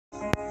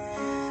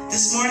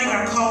This morning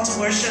our call to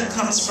worship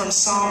comes from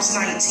Psalms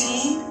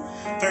 19,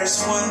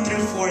 verse 1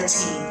 through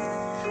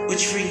 14,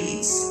 which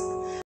reads,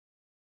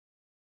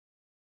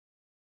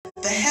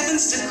 "The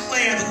heavens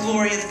declare the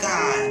glory of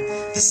God.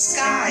 The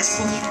skies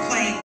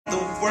proclaim the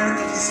work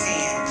of his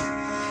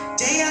hand.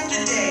 Day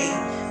after day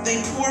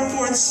they pour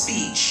forth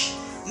speech.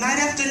 Night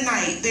after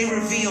night they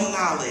reveal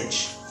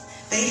knowledge.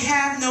 They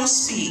have no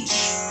speech.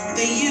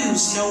 They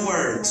use no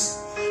words.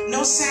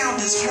 No sound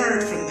is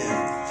heard from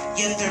them.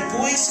 Yet their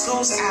voice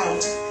goes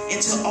out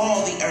into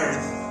all the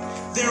earth,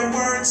 their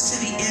words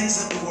to the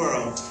ends of the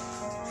world.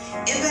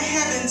 In the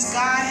heavens,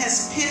 God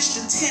has pitched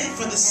a tent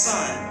for the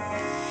sun.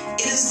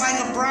 It is like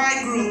a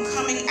bridegroom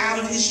coming out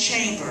of his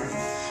chamber,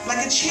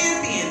 like a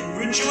champion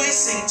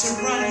rejoicing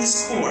to run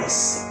his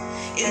course.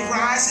 It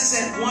rises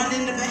at one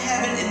end of the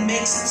heaven and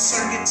makes its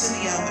circuit to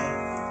the other.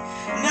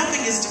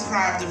 Nothing is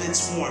deprived of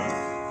its warmth.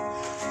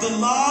 The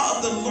law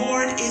of the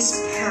Lord is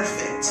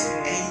perfect."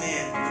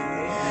 Amen.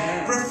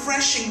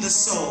 "Refreshing the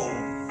soul.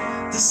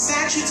 The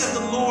statutes of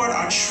the Lord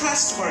are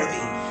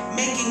trustworthy,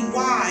 making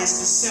wise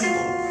the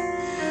simple.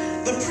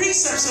 The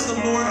precepts of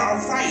the Lord are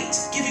right,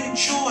 giving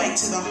joy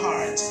to the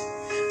heart.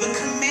 The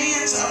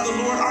commands of the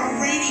Lord are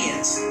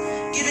radiant,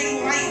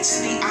 giving light to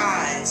the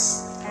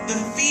eyes. The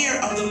fear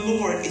of the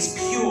Lord is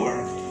pure,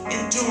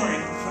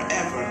 enduring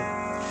forever.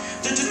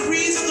 The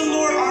decrees of the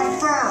Lord are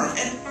firm,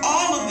 and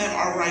all of them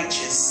are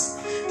righteous.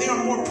 They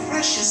are more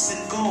precious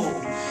than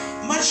gold,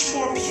 much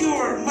more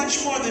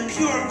than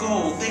pure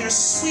gold. They are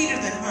sweeter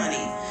than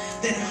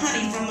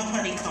honey from the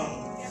honeycomb.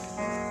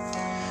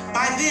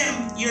 By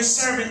them your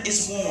servant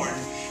is warned.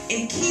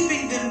 In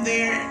keeping them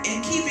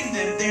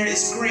there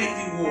is great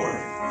reward.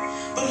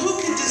 But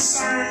who can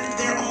discern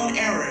their own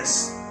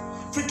errors?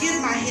 Forgive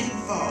my hidden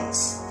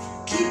faults.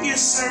 Keep your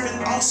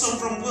servant also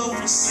from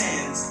willful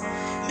sins.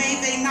 May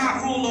they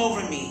not rule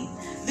over me.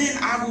 Then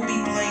I will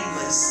be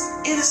blameless,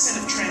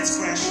 innocent of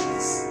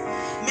transgressions.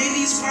 May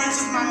these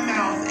words of my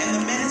mouth and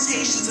the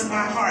meditations of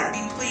my heart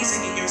be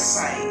pleasing in your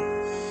sight,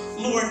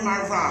 Lord, my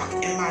rock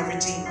and my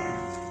redeemer."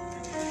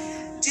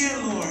 Dear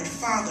Lord,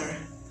 Father,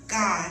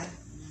 God,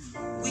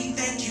 we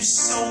thank you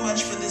so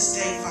much for this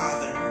day,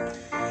 Father.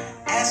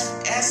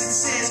 As it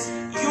says,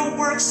 your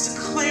works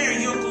declare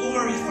your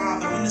glory,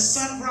 Father. When the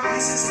sun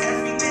rises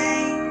every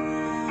day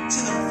to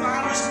the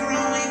flowers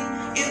growing,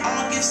 it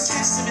all gives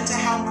testament to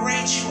how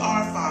great you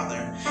are,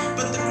 Father.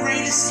 But the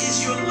greatest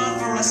is your love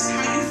for us and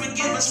how you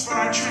forgive us for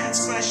our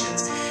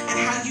transgressions and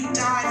how you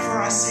died for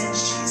our sins,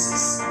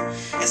 Jesus.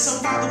 And so,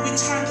 Father, we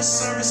turn the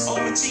service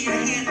over to your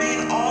hand. May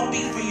it all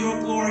be for your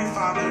glory,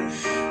 Father.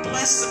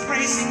 Bless the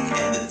praising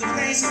and the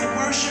praise and the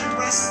worship.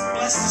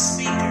 Bless the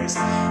speakers.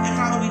 And,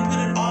 Father, we put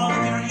it all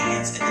in your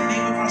hands in the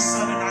name of our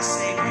Son and our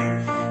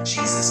Savior,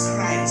 Jesus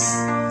Christ.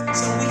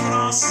 So we can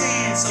all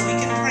stand, so we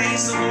can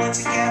praise the Lord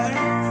together.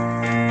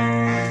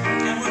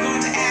 And we're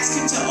going to ask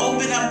him to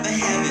open up the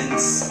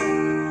heavens.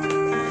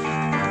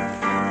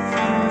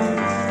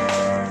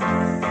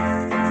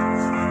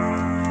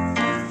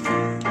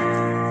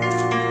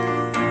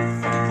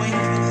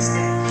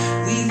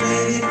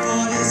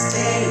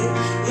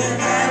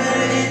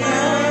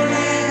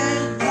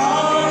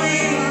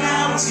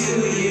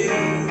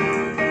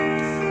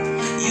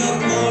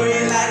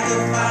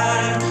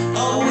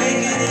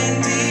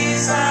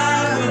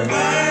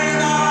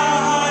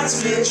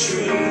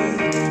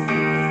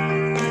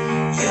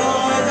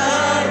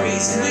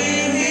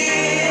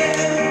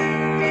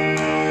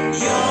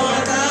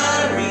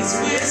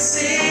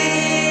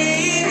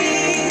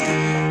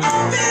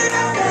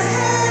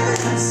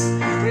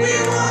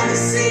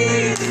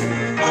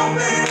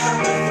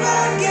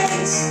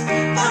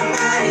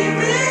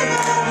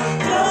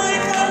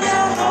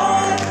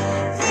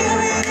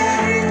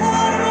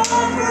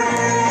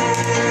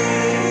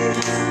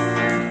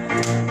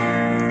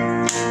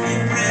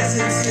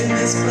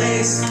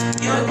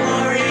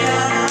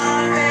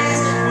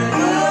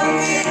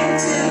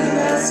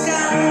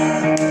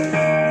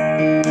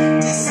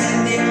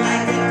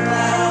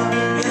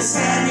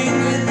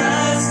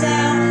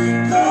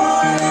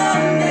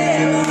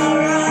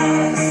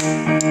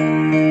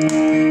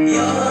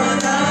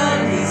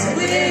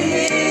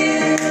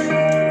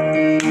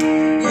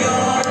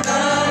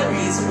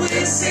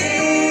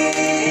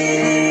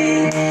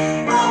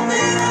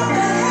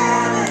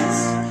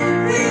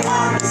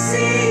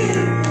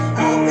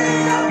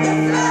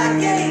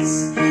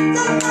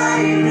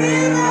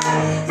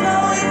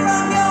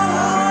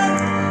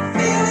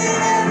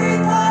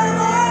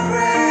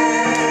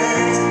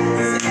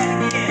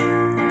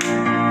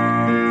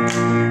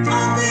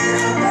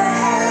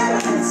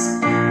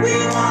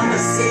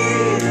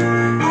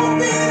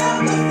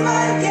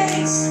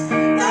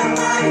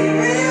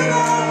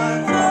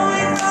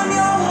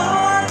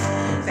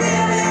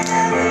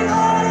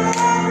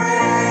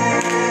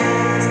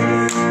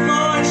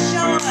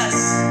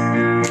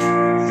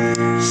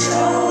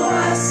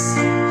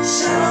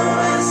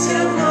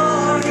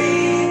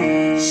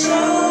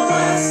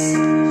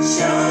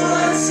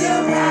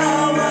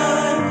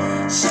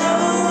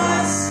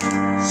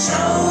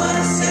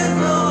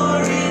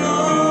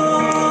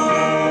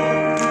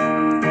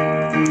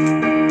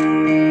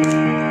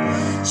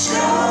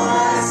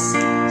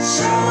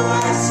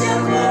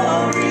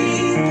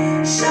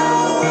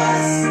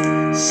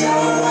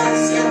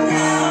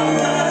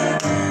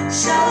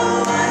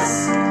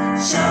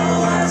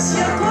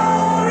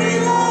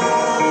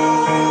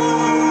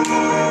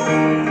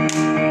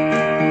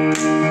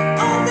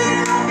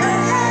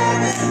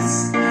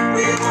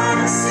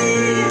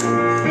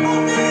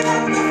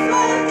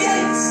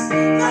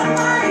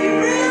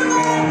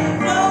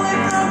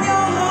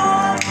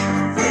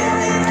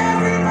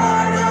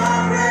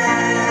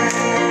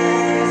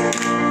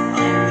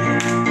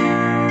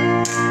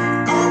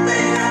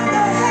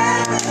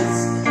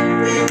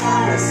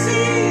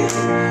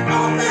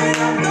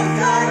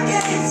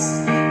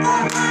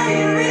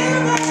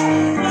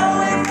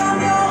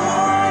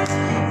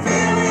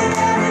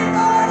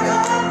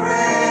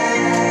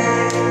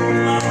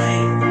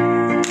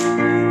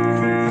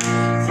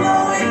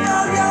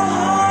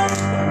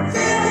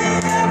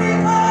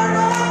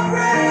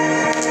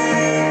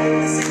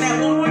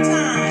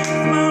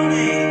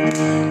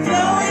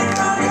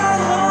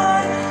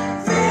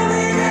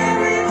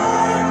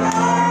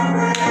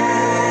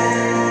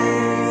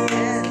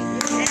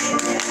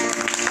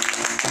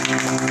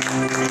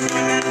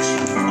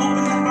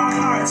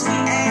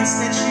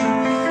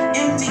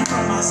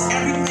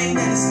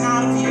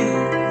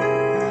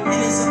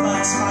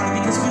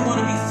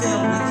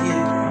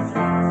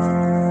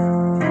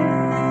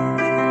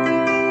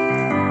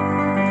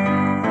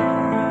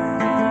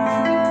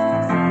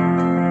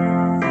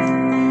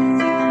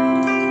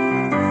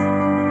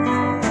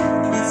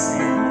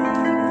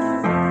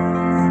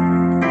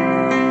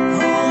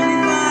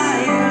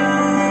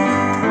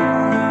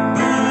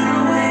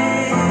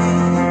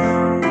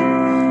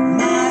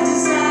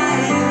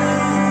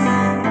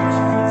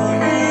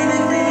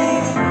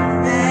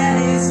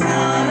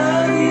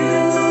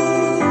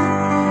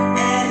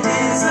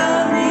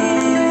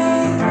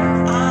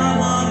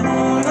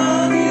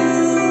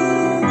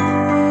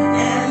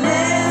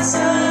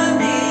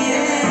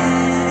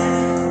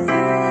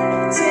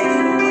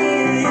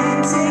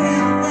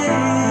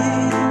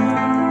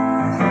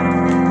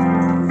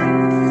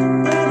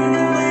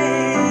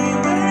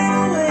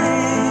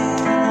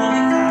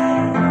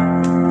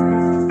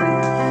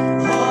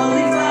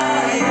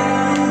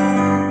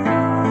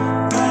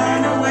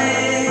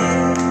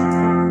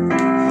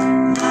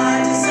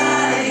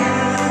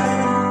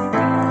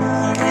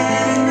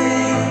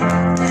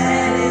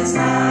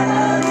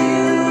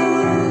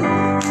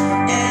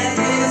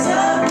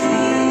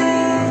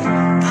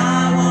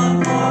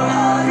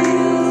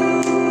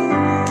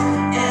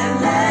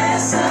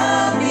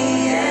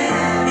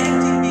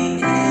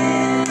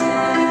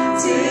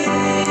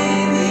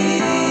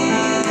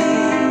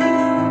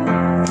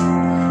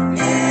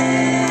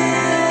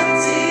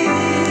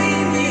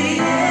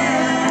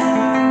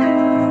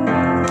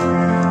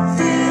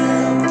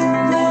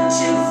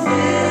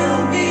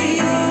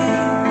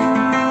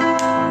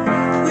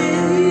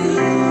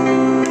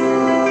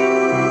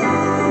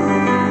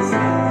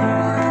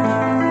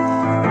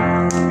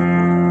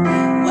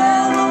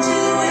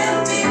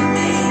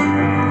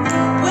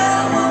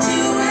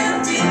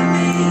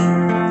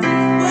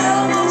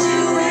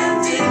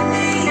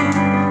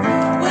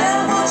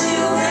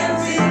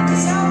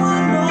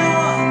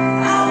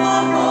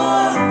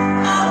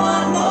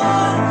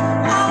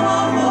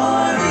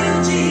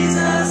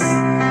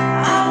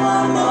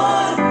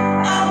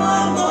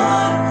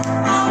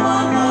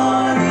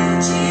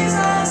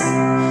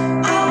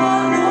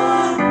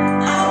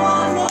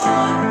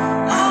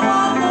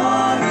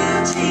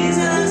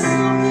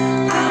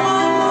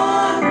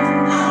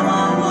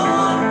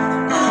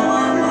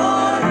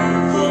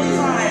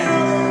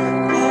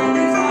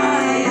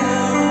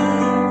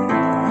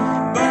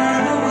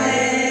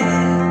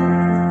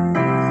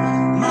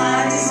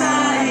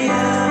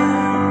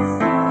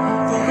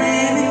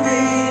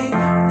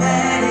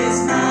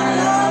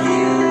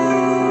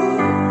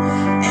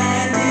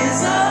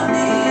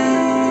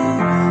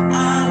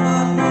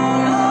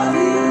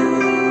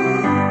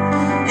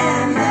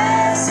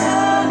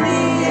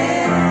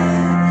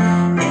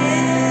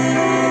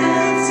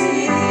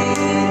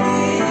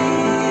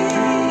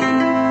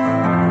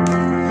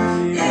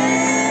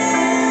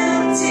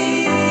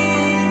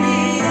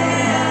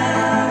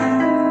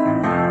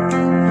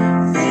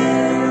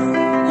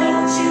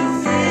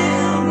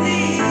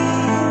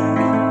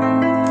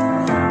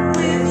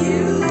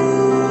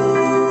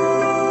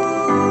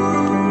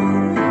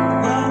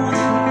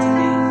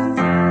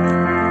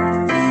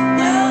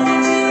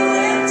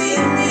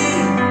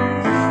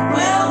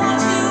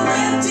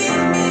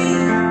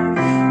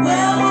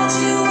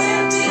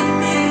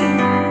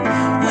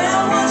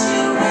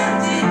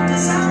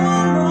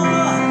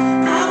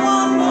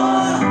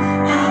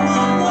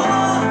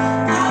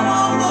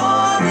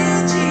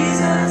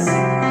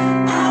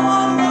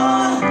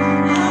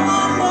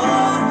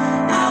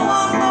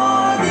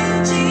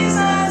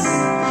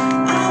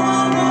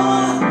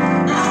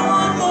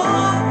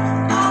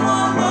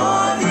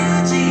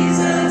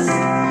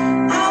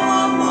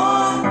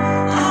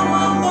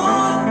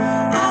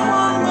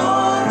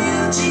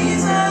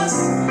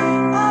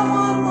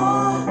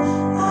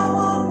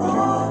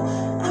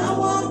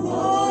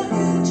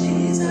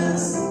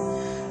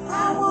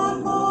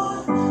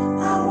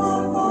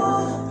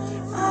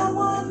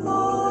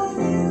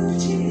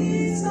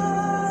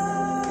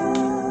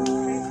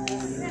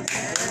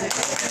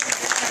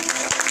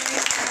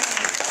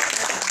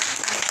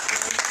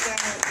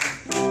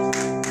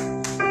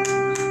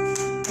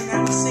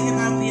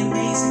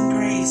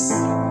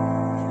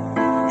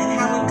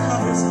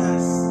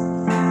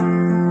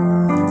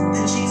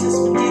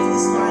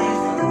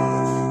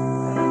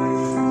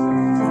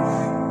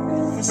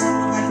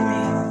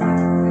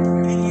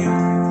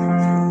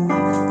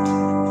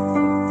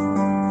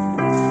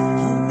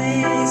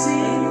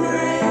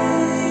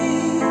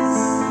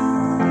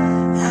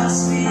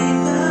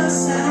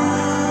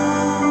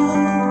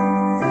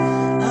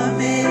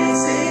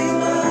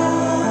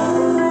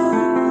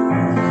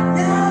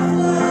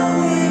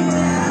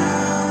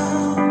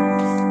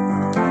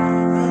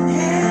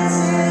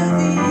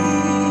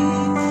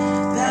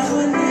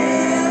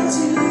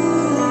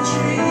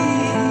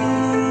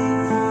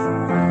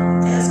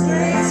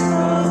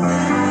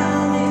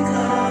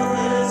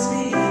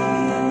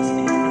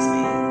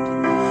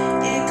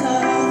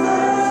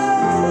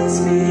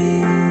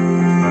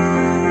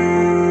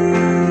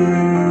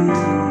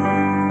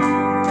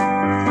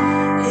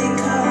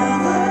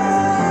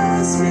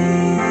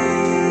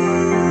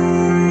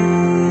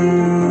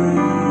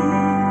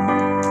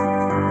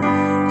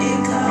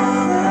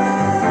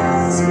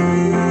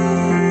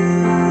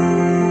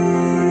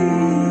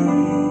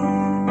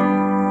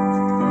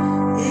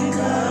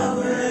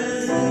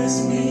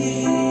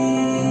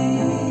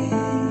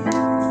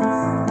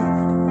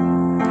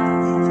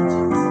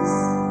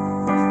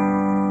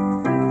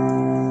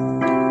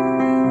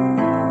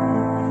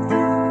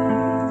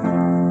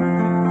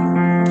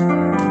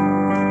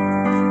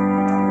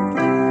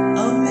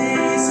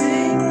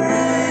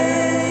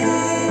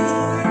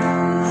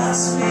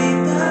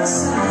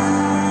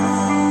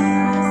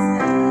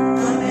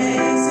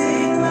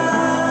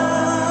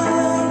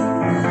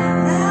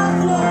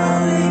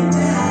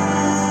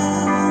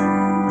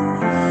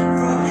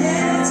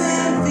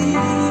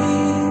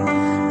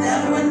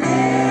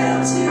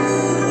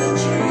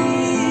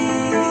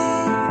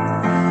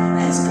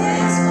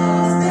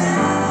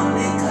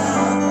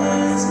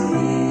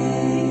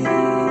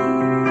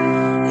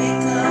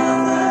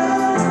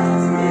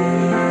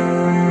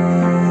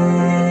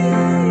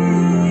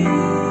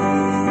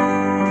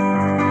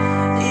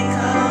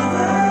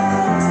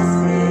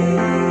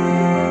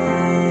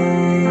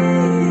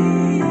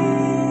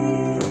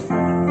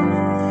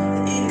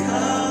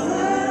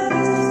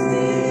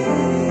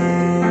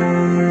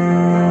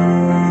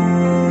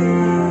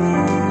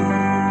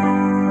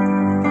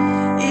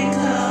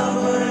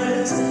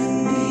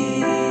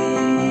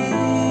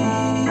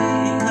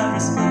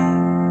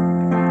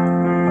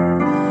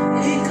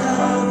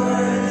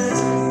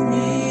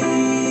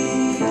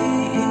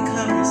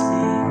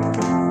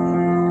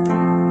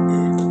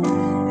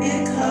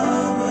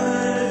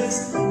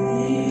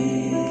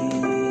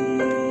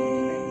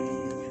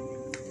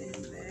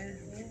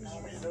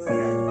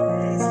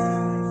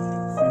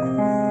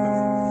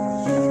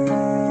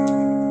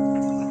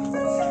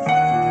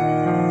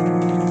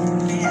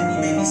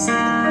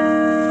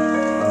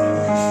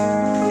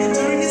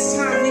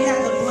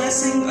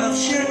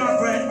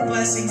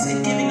 blessings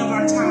in giving of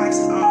our tithes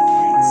and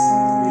offerings.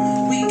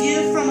 We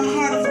give from a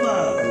heart of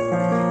love.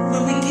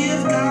 When we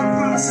give, God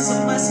promises a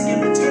blessing in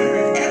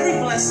return. Every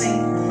blessing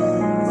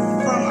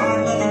from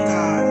our loving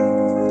God.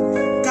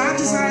 God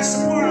desires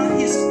to pour out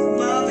His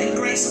love and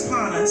grace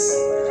upon us.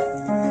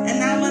 And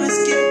now let us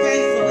give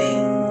thankfully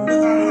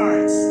with our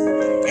hearts.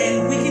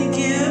 And we can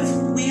give.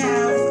 We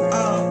have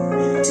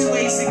two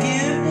ways to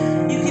give.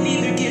 You can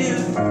either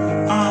give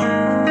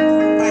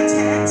by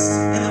text,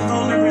 and the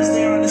phone number is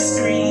there on the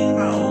screen.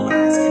 My old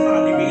eyes can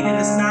hardly read it.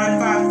 It's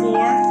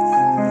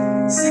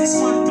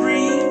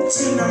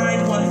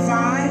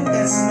 954-613-2915.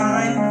 That's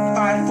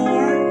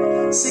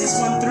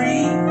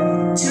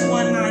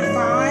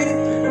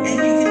 954-613-2195. And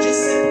you can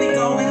just simply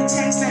go and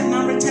text that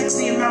number, text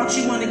the amount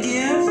you want to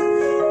give.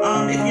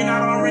 If you're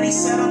not already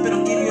set up,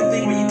 it'll give you a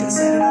thing where you can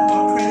set it up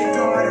on credit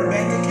card or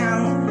bank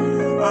account.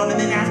 And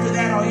then after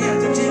that, all you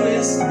have to do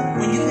is,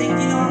 when you think,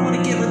 I want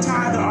to give a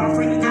tithe or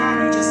offering to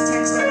God, you just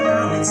text that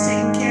amount. It's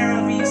taken care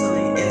of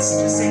easily. It's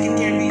just taken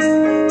care of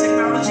easily.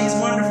 Technology is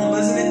wonderful,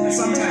 isn't it?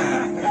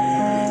 Sometimes.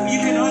 You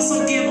can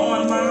also give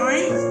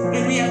online,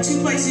 and we have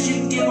two places you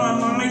can give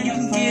online. You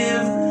can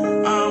give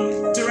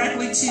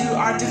directly to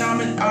our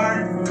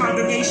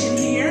congregation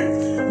here,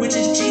 which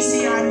is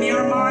GCI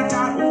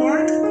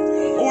Miramar.org,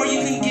 or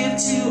you can give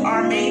to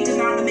our main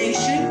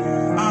denomination,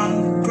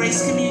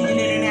 Grace Communion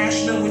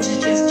International, which is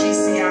just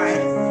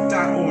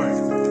GCI.org.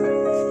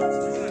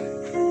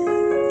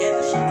 And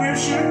the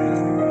scripture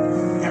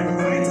that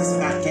reminds us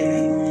about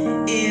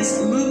giving is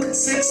Luke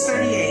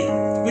 6:38,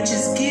 which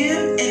is, give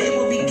and it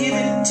will be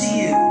given to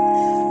you.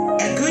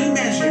 A good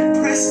measure,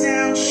 pressed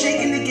down,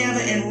 shaken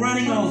together, and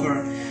running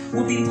over,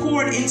 will be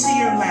poured into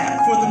your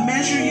lap. For the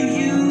measure you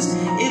use,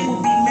 it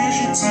will be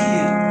measured to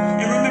you.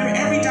 And remember,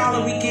 every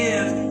dollar we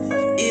give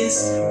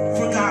is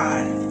for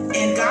God.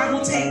 And God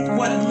will take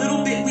what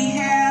little bit we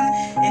have,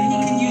 and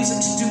He can use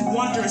it to do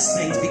wondrous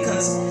things,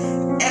 because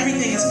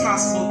everything is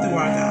possible through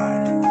our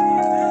God.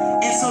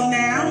 And so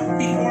now,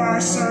 before our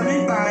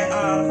sermon by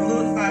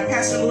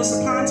Pastor Louis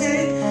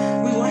Aponte,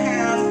 we will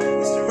have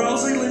Mr.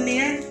 Rosalie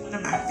Lanier, one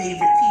of my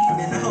favorite people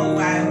in the whole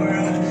wide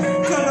world,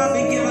 come up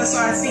and give us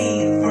our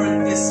theme for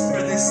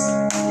this.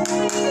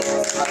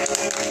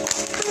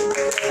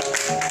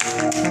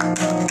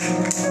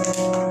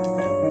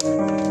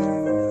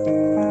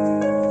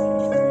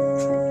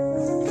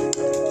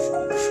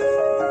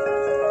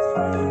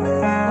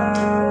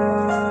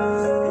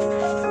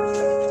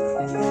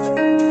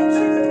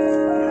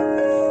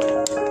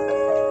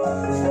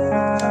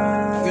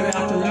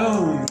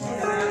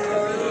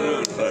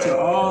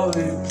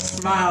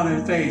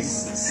 Smiling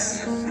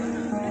faces.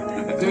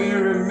 Do you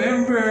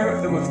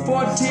remember it was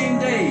 14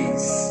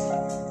 days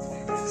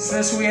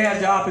since we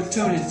had the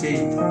opportunity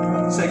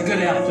to say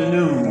good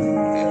afternoon?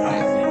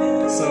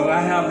 So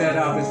I have that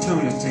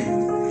opportunity.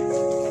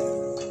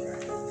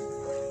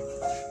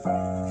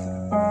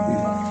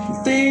 The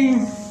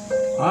theme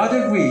of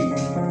the week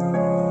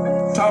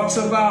talks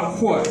about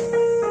what?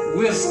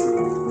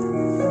 Wisdom.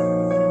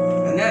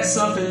 And that's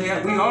something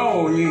that we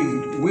all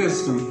need,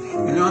 wisdom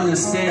and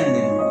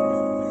understanding.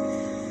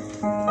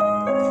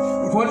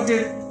 What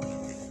did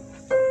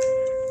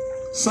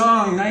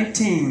Psalm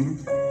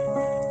 19,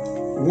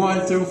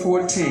 1 through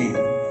 14?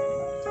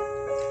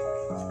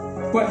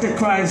 What did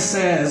Christ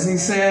says? He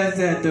says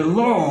that the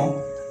law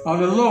of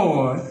the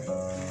Lord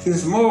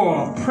is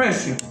more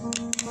precious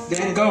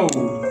than gold.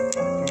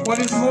 What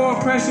is more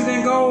precious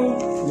than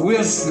gold?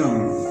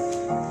 Wisdom.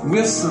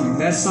 Wisdom,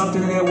 that's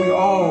something that we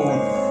all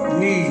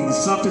need,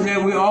 something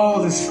that we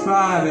all are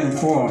striving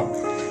for.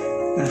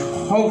 And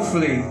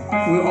hopefully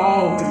we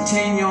all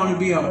continue on to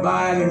be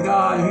abiding in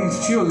God, and He's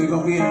surely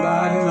going to be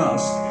abiding in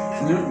us.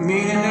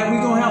 Meaning that we're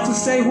going to have to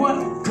stay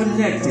what?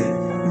 Connected.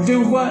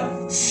 Do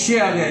what?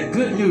 Share that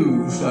good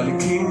news of the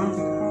kingdom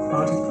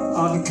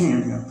of the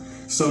kingdom.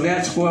 So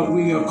that's what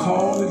we are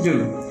called to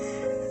do.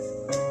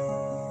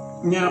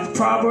 Now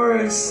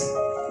Proverbs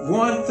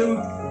 1 through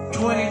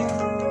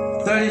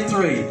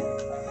 33.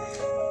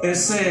 It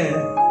said,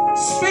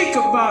 speak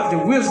about the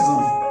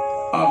wisdom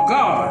of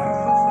God.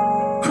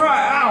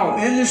 Cry out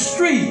in the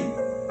street,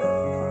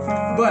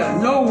 but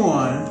no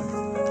one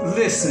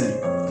listen.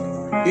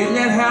 Isn't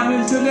that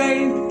happening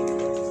today?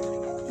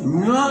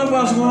 None of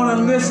us want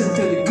to listen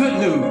to the good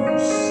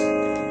news.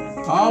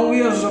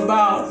 Always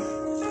about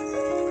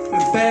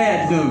the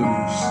bad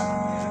news.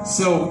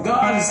 So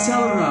God is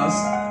telling us,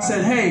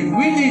 said, hey,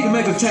 we need to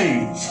make a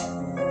change.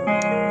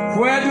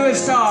 Where do it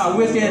start?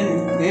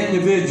 Within the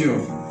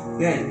individual,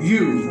 that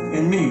you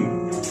and me,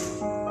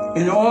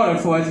 in order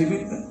for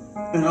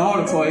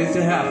it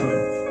to happen.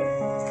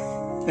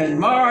 And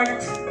Mark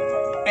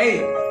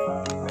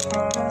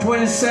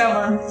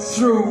 8:27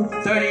 through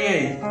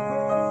 38.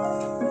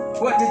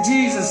 What did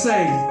Jesus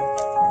say?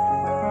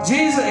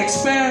 Jesus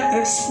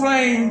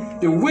explained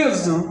the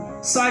wisdom,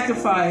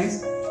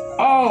 sacrifice,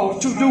 all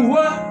to do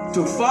what?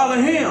 To follow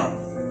Him.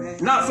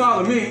 Not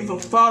follow me,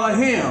 but follow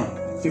Him,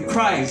 to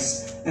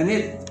Christ. And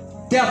it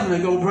definitely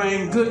going to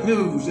bring good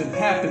news and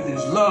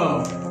happiness,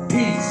 love,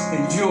 peace,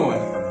 and joy.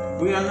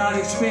 We are not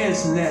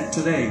experiencing that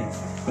today.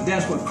 But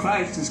that's what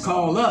Christ has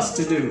called us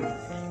to do.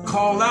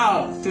 Call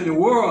out to the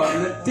world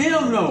and let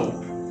them know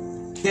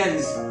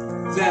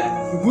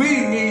that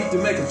we need to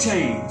make a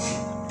change.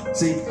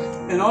 See,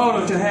 in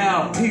order to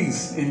have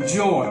peace and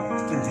joy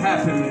and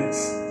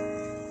happiness.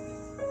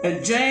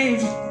 And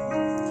James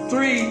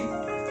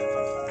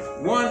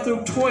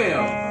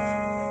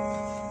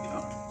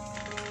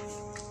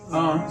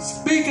 3:1-12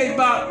 speak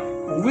about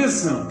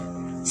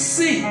wisdom.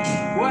 Seek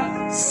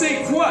what?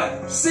 Seek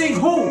what? Seek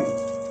whom?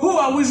 Who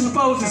are we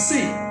supposed to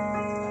seek?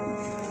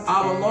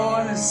 Our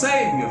Lord and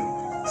Savior.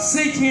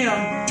 Seek Him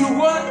to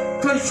what?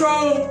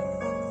 Control.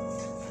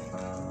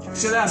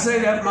 Should I say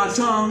that in my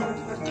tongue?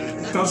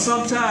 Because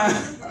sometimes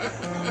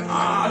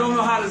I don't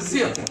know how to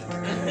zip it.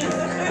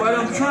 But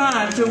I'm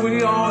trying to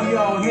with all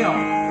y'all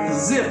help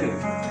zip it.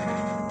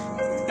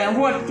 And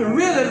what I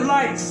really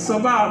likes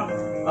about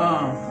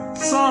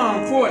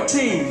Psalm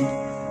 14,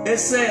 it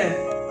said,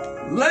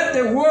 let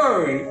the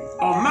word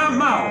of my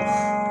mouth,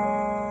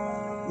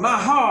 my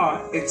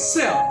heart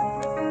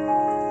accept,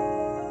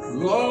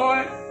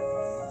 Lord,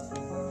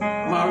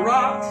 my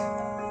rock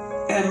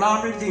and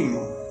my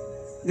redeemer.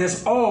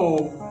 That's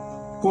all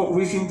what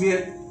we can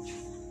get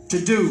to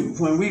do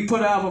when we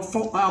put our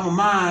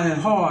mind and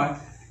heart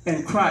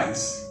in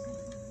Christ,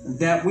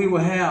 that we will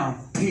have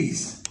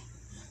peace.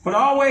 But I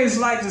always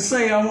like to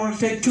say, I want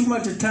to take too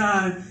much of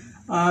time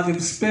to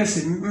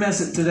especially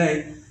message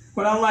today,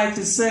 but I like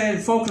to say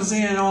and focus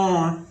in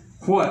on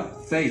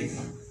what?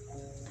 Faith,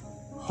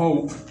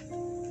 hope,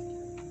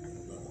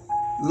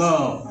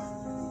 love,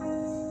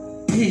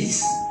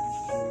 peace,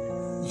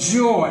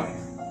 joy,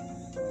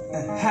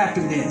 and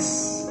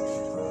happiness.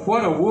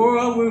 What a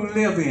world we would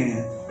live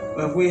in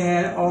if we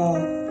had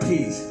all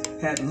peace,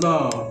 had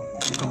love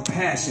and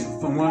compassion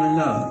for one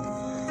another.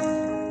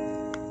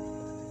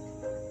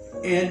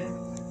 And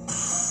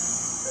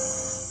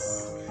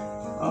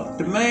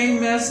the main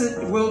message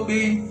will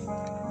be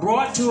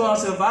brought to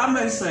us, if I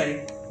may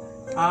say,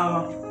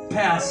 our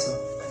pastor,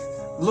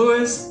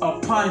 Louis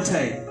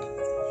Aponte,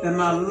 and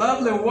my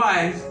lovely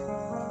wife,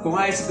 who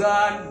I ask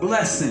God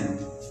blessing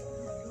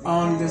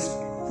on this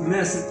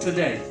message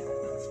today.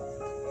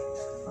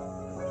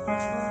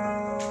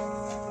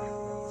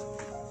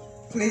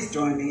 Please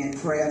join me in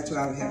prayer to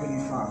our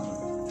Heavenly Father.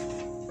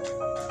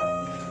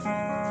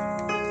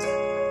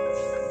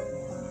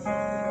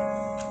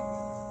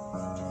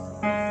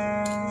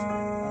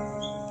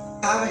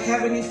 Our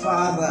Heavenly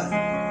Father,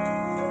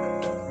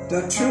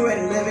 the true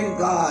and living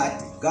God,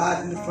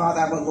 God and the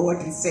Father, our Lord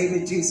and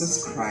Savior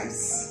Jesus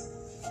Christ.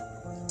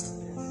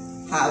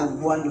 How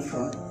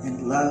wonderful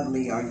and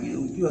lovely are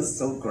you. You are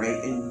so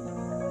great. And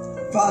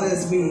Father,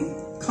 as we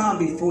come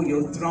before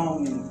your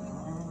throne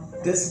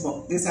this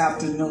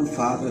afternoon,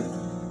 Father,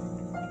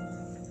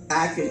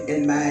 I can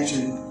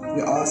imagine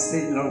we're all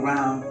sitting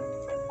around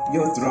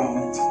your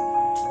throne,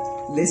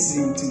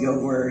 listening to your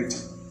word.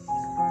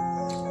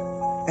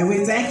 And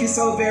we thank you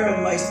so very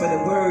much for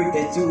the word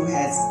that you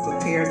have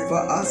prepared for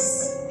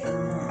us.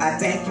 I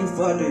thank you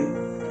for the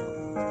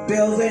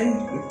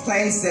building, the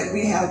place that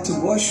we have to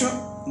worship.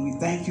 And we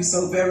thank you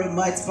so very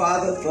much,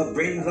 Father, for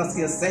bringing us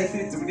here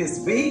safely through this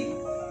week.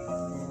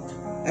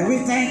 And we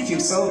thank you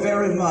so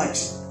very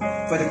much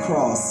for the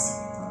cross.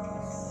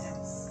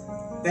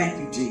 Thank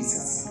you,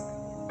 Jesus.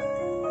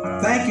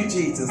 Thank you,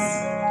 Jesus,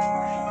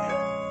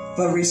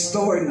 for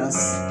restoring us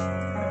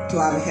to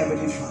our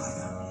Heavenly Father.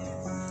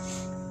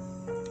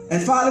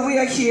 And Father, we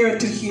are here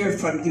to hear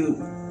from you.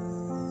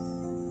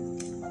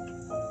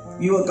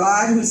 You are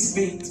God who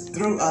speaks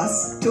through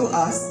us, to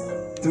us,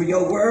 through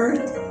your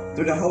word,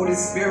 through the Holy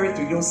Spirit,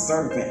 through your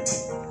servant.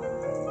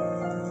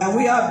 And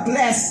we are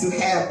blessed to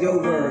have your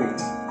word.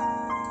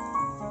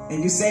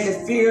 And you say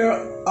the fear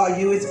of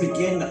you is the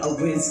beginning of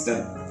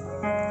wisdom.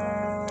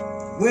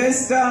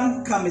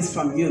 Wisdom comes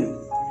from you.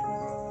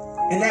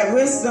 And that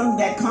wisdom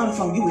that comes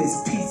from you is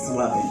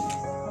peace-loving.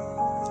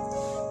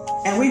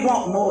 And we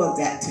want more of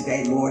that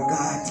today, Lord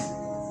God.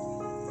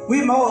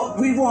 We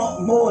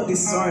want more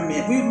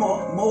discernment. We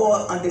want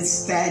more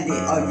understanding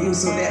of you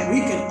so that we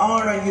can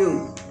honor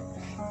you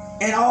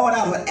in all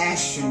our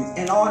actions,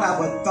 in all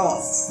our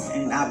thoughts,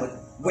 and our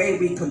way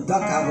we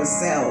conduct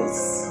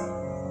ourselves.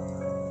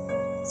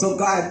 So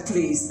God,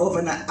 please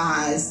open our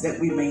eyes that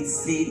we may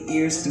see,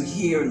 ears to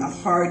hear, and a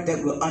heart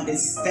that will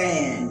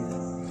understand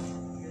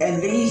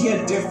and leave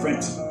here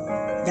different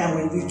than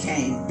when we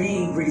came,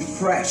 being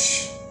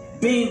refreshed,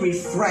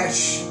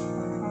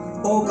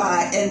 oh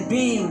God, and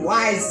being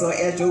wiser,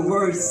 as your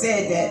word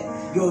said, that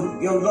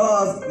your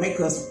love make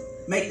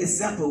the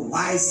simple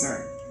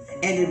wiser.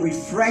 And it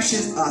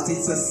refreshes us,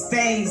 it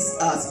sustains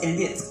us, and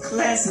it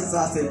cleanses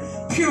us and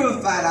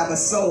purifies our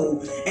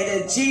soul. And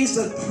as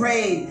Jesus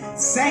prayed,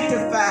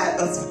 sanctify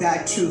us with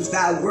thy truth.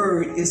 Thy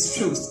word is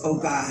truth, oh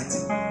God.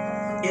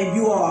 And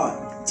you are,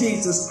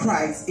 Jesus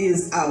Christ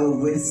is our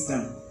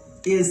wisdom.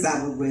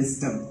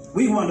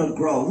 We want to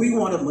grow. We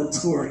want to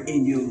mature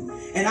in you.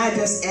 And I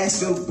just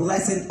ask your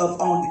blessing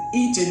upon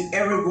each and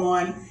every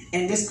one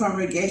in this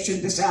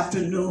congregation this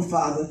afternoon,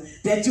 Father,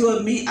 that you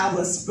will meet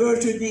our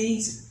spiritual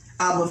needs,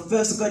 our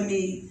physical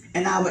need,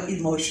 and our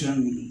emotional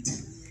need.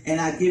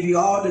 And I give you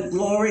all the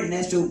glory, and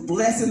that's your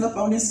blessing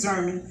upon this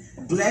sermon.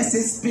 Bless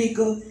his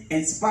speaker,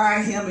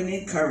 inspire him, and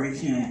encourage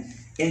him.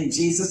 In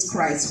Jesus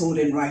Christ's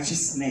holy and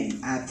righteous name,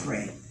 I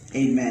pray.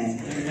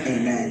 Amen,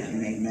 amen,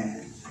 and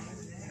amen.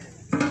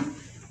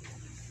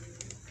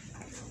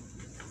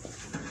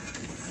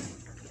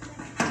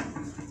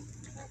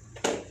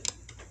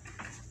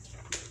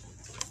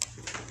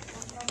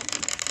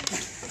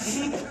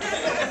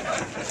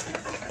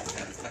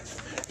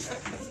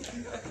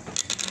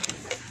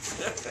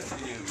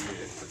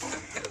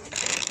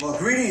 Well,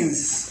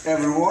 greetings,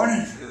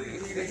 everyone.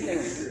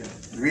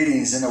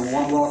 Greetings, and a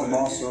warm welcome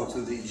also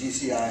to the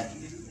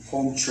GCI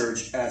home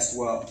church as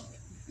well.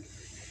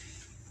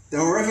 The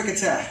horrific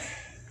attack,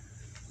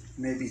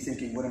 you may be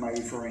thinking, what am I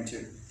referring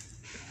to?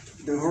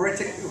 The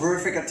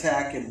horrific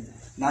attack in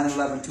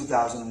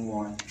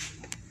 9/11/2001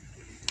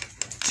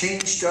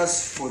 changed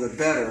us for the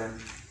better,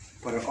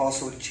 but it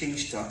also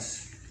changed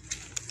us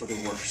for the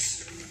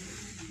worse.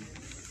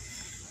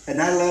 At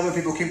 9/11,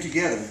 people came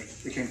together.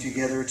 They came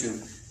together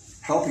to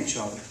help each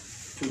other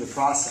through the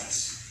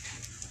process.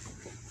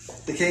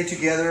 They came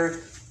together.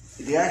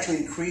 They actually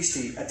increased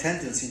the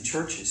attendance in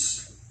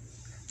churches.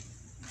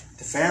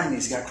 The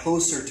families got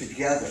closer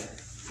together.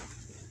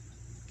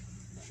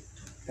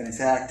 And in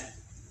fact,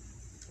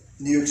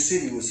 New York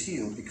City was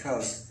healed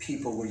because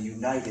people were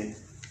united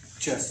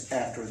just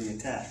after the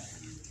attack.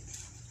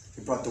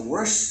 It brought the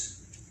worst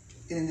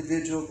in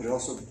individuals, but it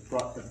also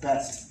brought the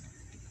best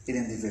in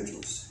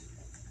individuals.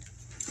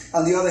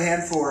 On the other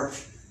hand, for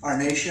our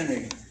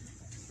nation,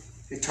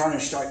 it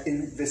tarnished our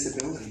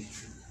invisibility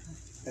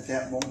at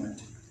that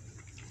moment.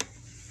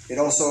 It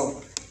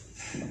also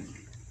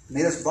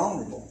made us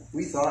vulnerable.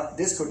 We thought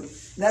this could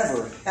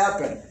never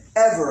happen,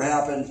 ever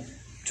happen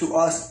to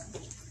us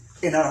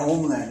in our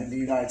homeland in the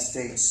United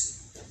States.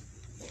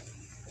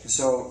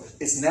 So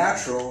it's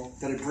natural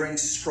that it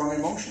brings strong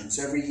emotions.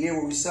 Every year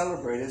when we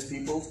celebrate as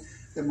people,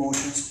 the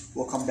emotions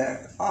will come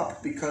back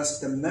up because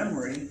the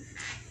memory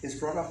is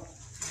brought up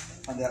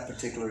on that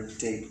particular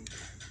date.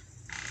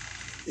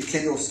 It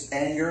kindles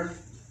anger,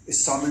 it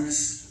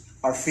summons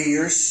our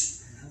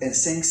fears, and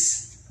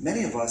sinks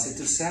many of us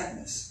into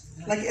sadness.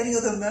 Like any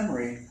other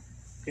memory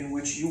in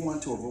which you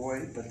want to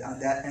avoid, but on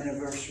that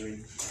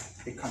anniversary,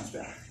 it comes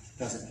back,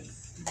 doesn't it?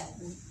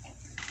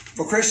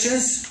 For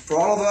Christians, for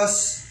all of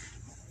us,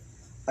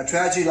 a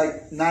tragedy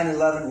like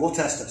 9/11 will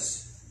test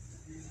us.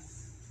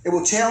 It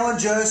will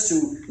challenge us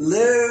to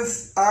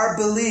live our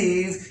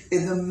belief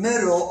in the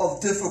middle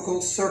of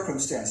difficult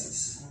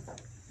circumstances.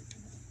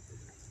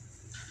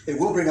 It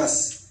will bring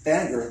us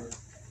anger.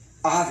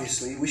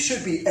 Obviously, we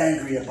should be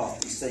angry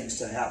about these things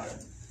to happen.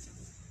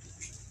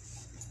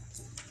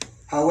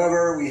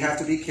 However, we have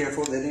to be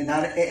careful that in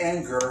our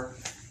anger,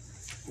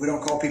 we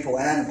don't call people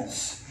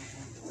animals.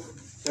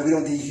 That we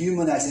don't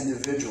dehumanize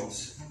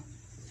individuals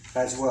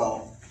as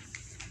well.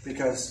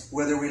 Because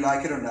whether we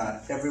like it or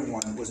not,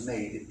 everyone was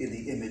made in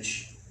the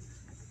image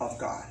of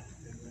God.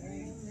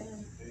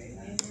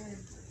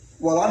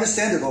 Well,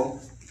 understandable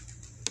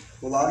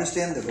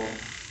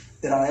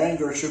that our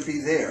anger should be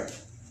there.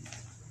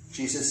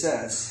 Jesus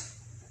says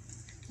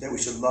that we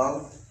should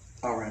love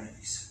our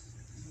enemies.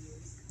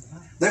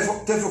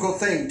 Difficult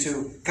thing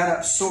to kind of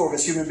absorb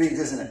as human beings,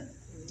 isn't it?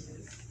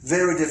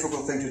 Very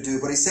difficult thing to do,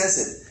 but he says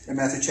it in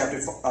Matthew chapter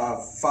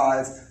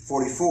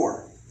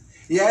 5:44.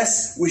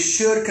 Yes, we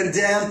should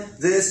condemn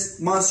this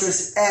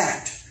monstrous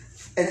act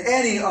and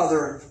any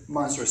other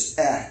monstrous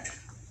act,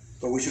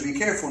 but we should be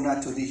careful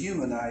not to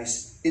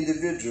dehumanize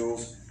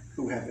individuals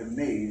who have been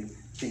made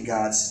in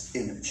God's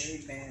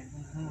image. Amen.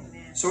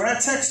 So in our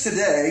text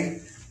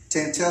today,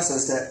 Tim tells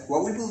us that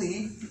what we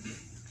believe,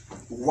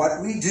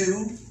 what we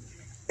do,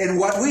 and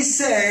what we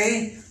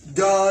say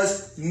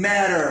does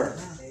matter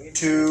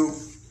to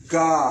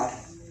God.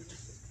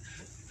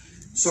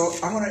 So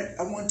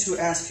I want to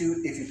ask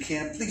you, if you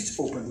can, please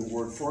open the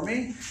Word for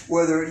me.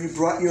 Whether you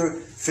brought your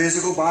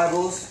physical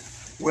Bibles,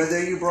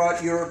 whether you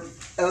brought your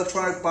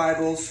electronic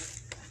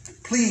Bibles,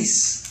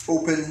 please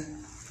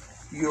open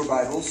your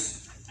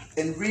Bibles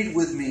and read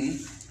with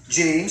me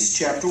James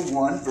chapter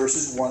 1,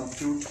 verses 1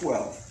 through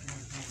 12.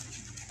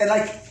 And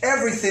like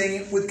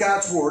everything with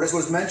God's Word, as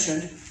was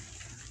mentioned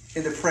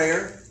in the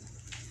prayer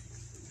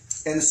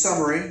and the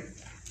summary,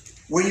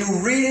 when you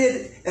read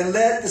it and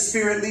let the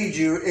Spirit lead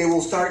you, it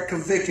will start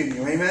convicting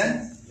you.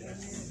 Amen?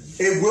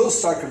 It will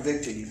start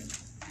convicting you.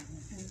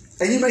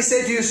 And you may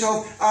say to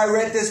yourself, I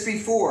read this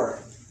before.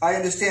 I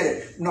understand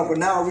it. No, but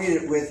now read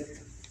it with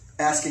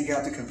asking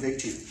God to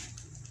convict you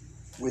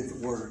with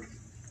the Word.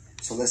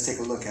 So let's take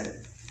a look at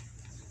it.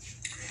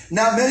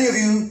 Now, many of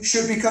you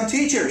should become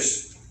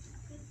teachers,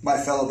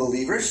 my fellow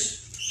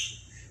believers,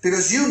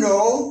 because you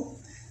know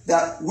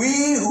that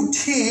we who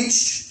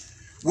teach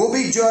will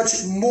be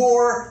judged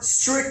more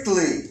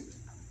strictly.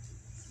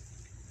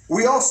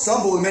 We all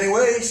stumble in many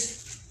ways.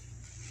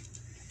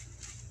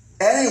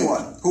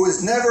 Anyone who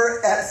is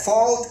never at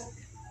fault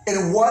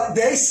in what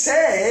they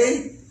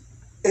say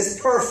is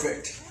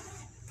perfect,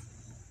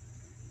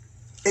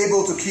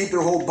 able to keep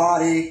their whole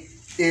body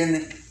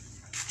in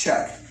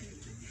check.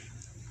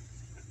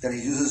 Then he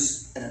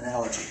uses an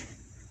analogy.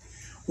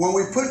 When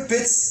we put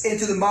bits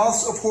into the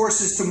mouths of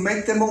horses to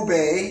make them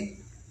obey,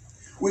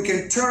 we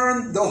can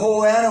turn the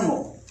whole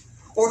animal.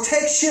 Or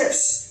take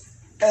ships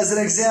as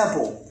an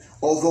example.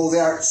 Although they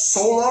are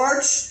so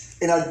large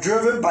and are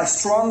driven by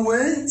strong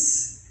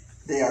winds,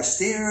 they are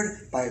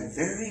steered by a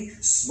very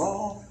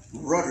small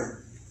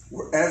rudder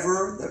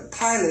wherever the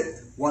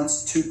pilot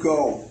wants to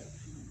go.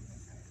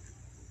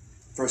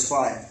 Verse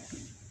 5.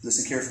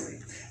 Listen carefully.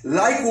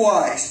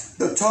 Likewise,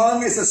 the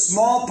tongue is a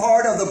small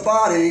part of the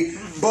body,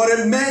 but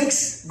it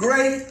makes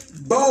great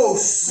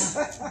boasts.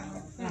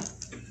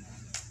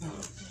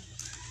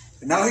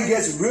 And now he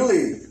gets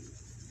really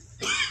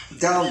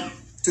down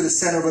to the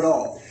center of it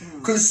all.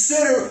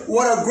 Consider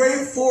what a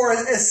great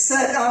forest is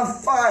set on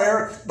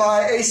fire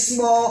by a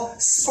small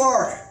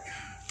spark.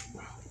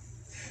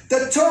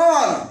 The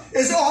tongue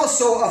is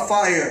also a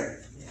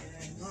fire.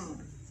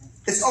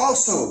 It's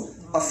also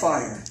a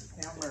fire.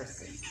 Have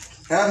mercy.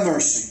 Have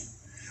mercy.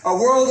 A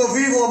world of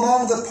evil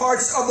among the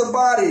parts of the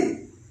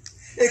body.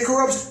 It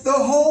corrupts the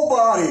whole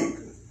body.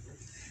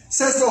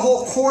 Sets the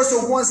whole course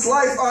of one's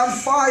life on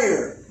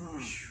fire.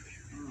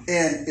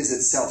 And is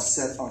itself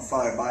set on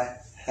fire by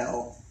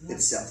hell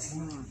itself.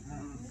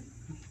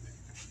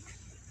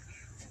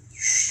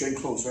 Stay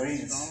close, right?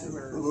 It's a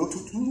little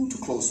too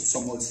close,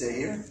 some would say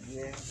here.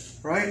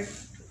 Right?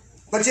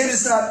 But James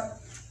is not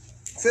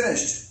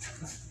finished.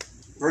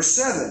 Verse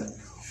 7.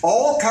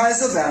 All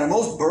kinds of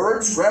animals,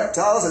 birds,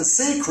 reptiles, and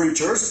sea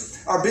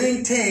creatures are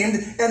being tamed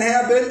and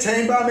have been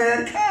tamed by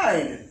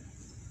mankind.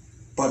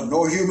 But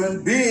no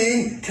human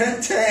being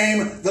can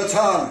tame the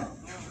tongue.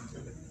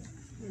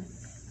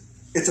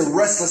 It's a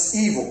restless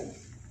evil,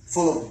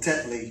 full of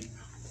deadly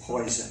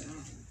poison.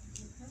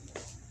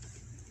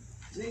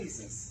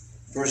 Jesus.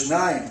 Verse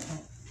 9,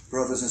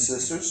 brothers and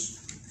sisters.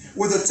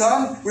 With the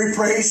tongue we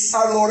praise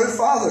our Lord and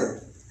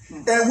Father.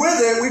 And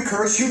with it we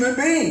curse human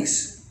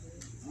beings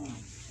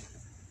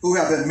who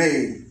have been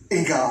made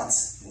in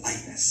God's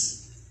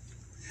likeness.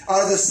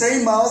 Out of the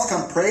same mouth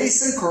come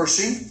praise and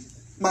cursing,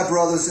 my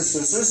brothers and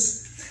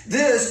sisters.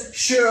 This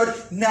should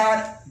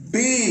not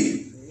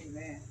be.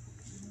 Amen.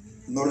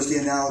 Notice the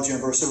analogy in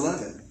verse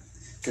 11.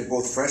 Can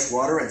both fresh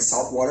water and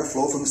salt water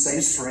flow from the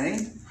same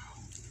spring?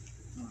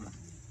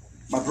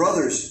 My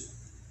brothers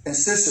and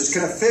sisters,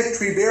 can a fig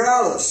tree bear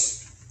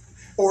olives,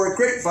 or a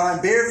grapevine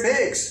bear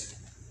figs?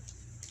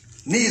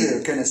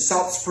 Neither can a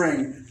salt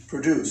spring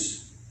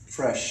produce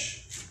fresh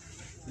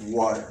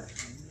water.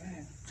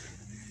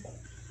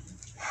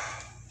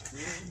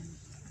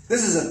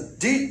 This is a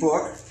deep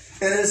book,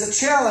 and it is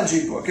a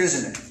challenging book,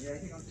 isn't it?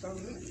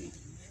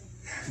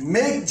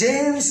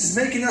 James is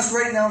making us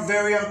right now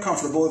very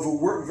uncomfortable if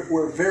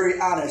we're very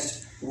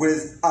honest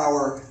with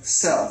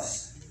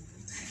ourselves.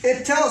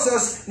 It tells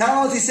us not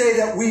only to say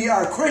that we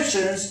are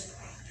Christians,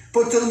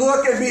 but to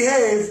look and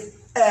behave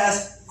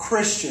as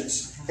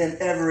Christians in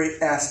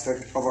every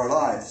aspect of our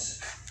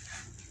lives.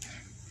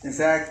 In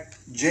fact,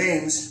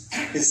 James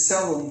is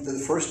seldom the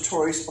first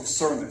choice of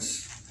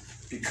sermons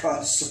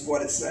because of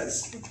what it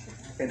says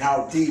and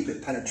how deep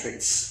it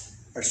penetrates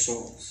our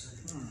souls.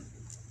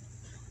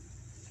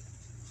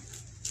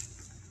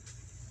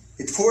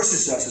 It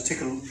forces us to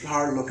take a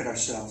hard look at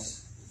ourselves.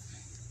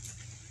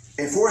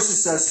 It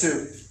forces us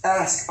to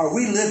ask, are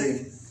we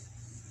living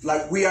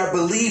like we are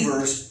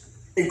believers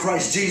in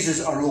Christ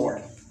Jesus our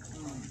Lord?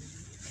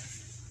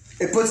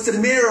 It puts the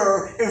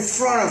mirror in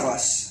front of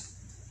us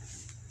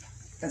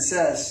and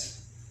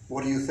says,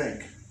 what do you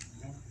think?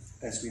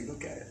 As we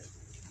look at it.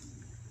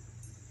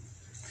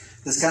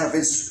 This kind of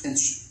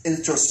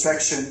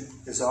introspection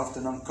is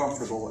often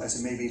uncomfortable, as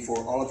it may be for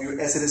all of you,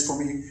 as it is for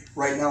me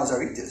right now as I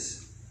read this.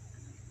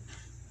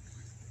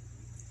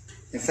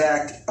 In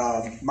fact,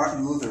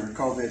 Martin Luther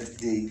called it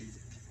the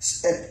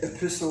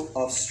epistle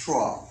of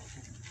straw,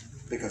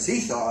 because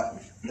he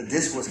thought that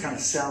this was kind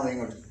of selling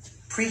or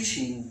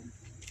preaching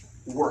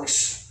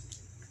works,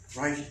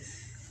 right?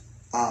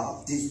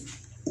 The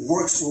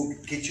works will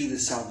get you the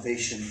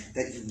salvation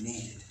that you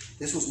need.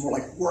 This was more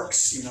like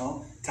works,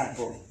 type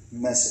of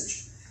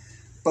message.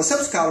 But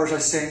some scholars are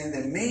saying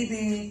that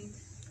maybe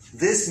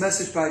this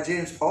message by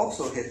James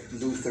also hit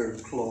Luther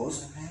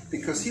close,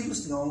 because he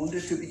was known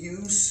to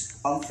use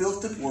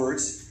unfiltered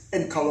words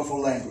and colorful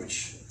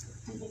language.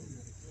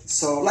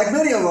 So, like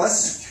many of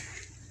us,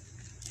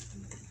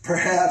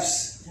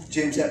 perhaps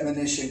James'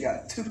 admonition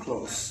got too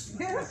close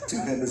to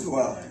him as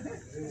well.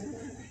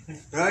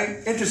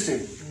 Right? Interesting.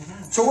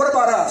 So what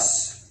about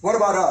us? What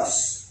about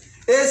us?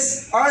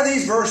 Are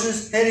these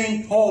verses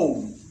hitting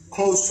home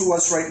close to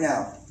us right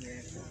now?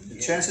 The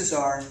chances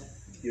are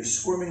you're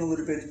squirming a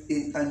little bit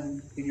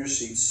in your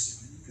seats.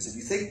 Because if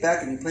you think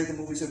back and you play the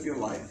movies of your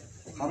life,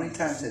 how many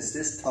times has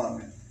this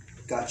tongue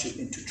got you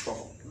into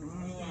trouble?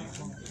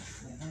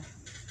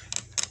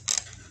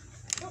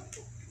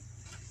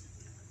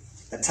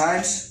 At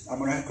times, I'm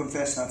going to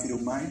confess now, if you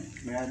don't mind.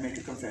 May I make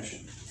a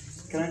confession?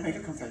 Can I make a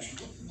confession?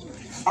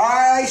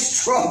 I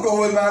struggle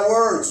with my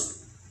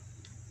words.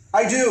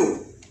 I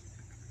do.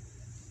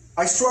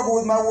 I struggle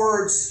with my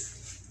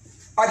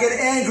words. I get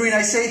angry and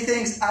I say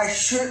things I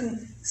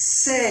shouldn't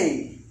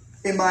say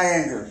in my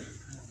anger.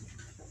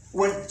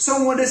 When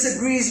someone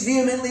disagrees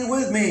vehemently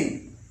with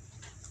me,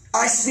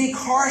 I speak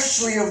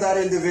harshly of that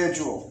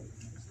individual.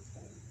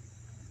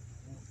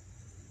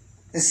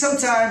 And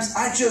sometimes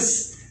I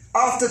just,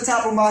 off the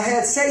top of my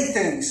head, say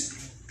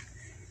things.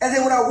 And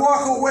then when I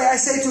walk away, I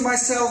say to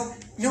myself,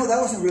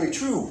 that wasn't really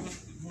true.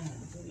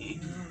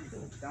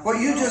 What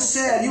you just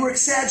said, you were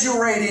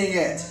exaggerating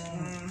it.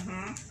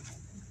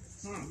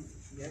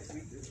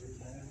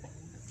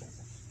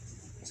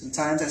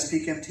 Sometimes I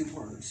speak empty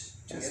words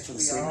just for the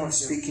sake of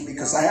speaking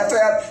because I have to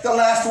have the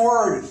last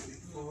word.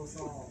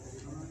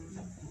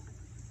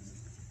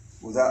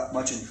 Without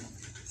much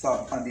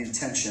thought on the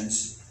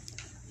intentions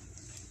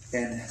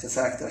and the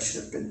fact that I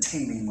should have been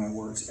taming my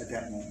words at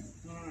that moment.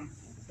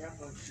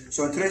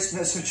 So in today's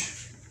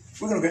message,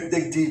 we're going to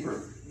dig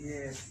deeper.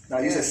 Now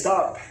you said,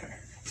 stop,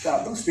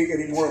 don't speak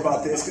any more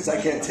about this because I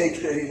can't take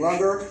it any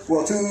longer.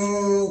 Well,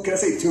 can I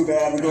say too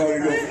bad? We're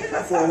going to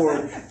go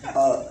forward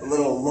a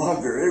little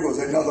longer. There goes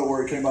another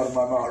word came out of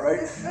my mouth,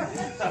 right?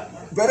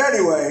 But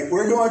anyway,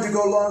 we're going to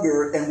go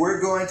longer and we're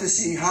going to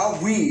see how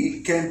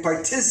we can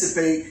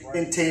participate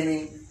in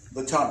taming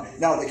the tongue.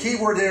 Now, the key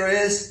word there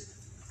is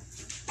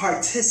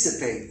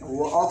participate.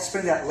 I'll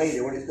explain that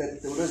later. What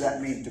does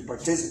that mean, to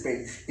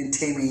participate in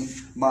taming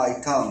my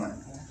tongue?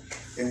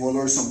 And we'll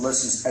learn some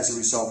lessons as a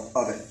result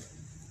of it.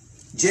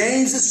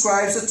 James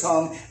describes the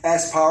tongue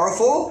as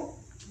powerful,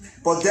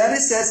 but then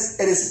it says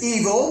it is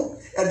evil,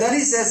 and then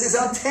he says it's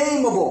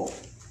untamable.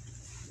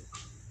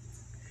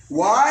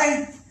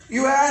 Why,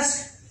 you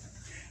ask?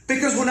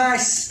 Because when I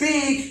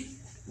speak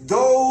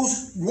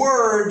those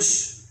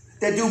words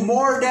that do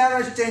more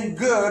damage than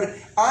good,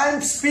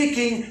 I'm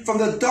speaking from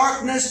the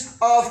darkness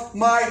of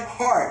my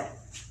heart.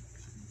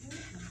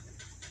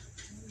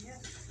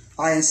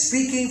 I am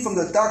speaking from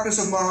the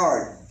darkness of my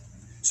heart.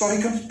 So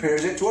he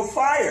compares it to a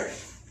fire.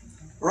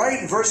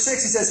 Right? In verse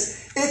 6 he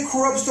says, it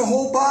corrupts the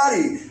whole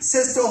body,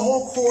 sets the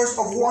whole course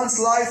of one's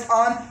life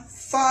on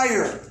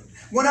fire.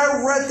 When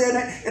I read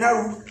that and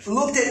I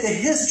looked at the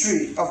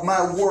history of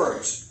my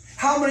words,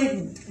 how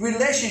many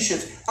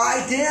relationships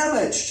I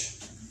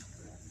damaged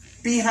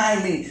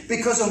behind me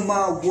because of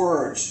my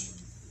words.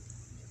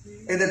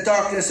 And the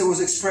darkness that was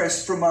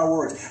expressed from my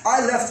words.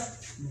 I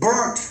left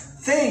burnt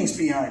things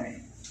behind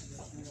me.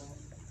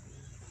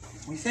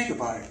 When you think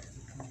about it,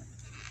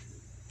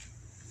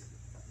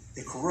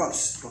 it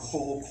corrupts the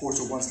whole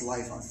course of one's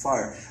life on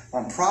fire.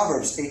 On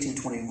Proverbs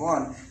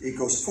 18:21, it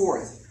goes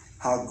forth,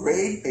 how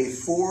great a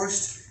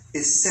forest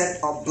is set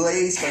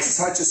ablaze by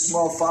such a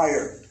small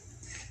fire.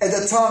 And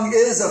the tongue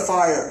is a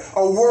fire,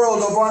 a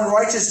world of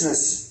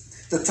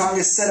unrighteousness. The tongue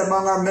is set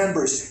among our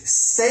members,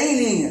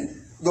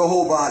 staining the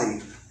whole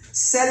body,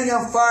 setting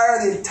on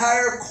fire the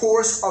entire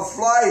course of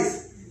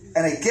life.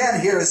 And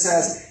again here it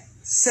says,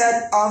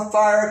 set on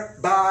fire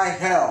by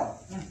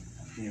hell.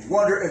 You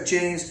wonder if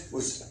James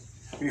was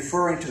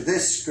referring to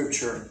this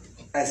scripture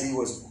as he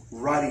was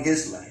writing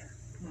his letter.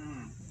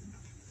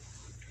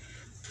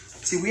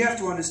 See, we have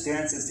to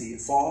understand since the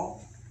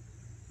fall,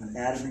 when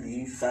Adam and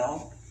Eve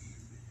fell,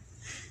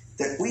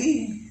 that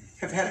we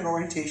have had an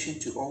orientation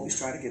to always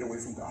try to get away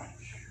from God.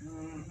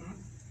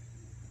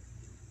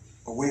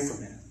 Away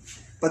from Him.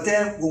 But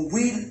then when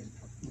we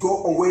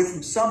go away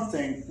from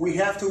something, we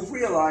have to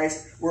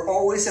realize we're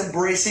always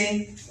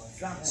embracing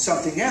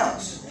something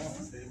else.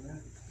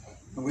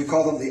 And we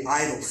call them the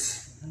idols.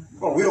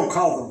 Well, we don't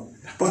call them,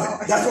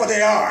 but that's what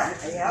they are.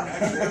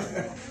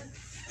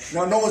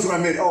 Now, no one's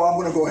going to admit, I'm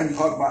going to go ahead and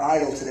hug my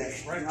idol today.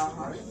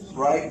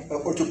 Right?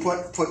 Or to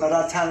put a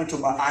lot of time into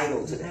my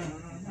idol today.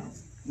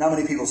 Not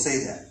many people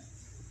say that.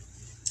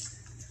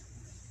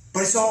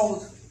 But it's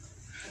all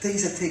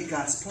things that take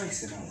God's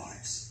place in our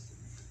lives.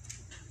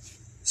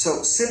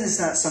 So sin is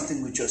not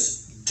something we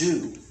just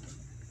do.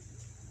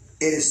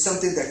 It is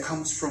something that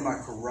comes from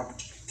our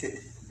corrupted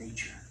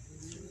nature.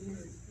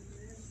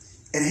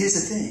 And here's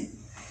the thing.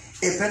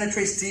 It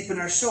penetrates deep in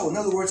our soul. In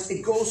other words,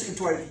 it goes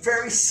into our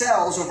very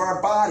cells of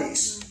our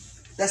bodies.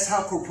 That's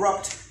how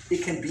corrupt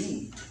it can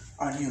be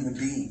on human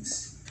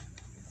beings.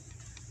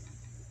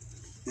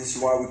 This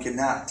is why we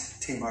cannot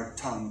tame our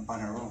tongue on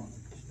our own.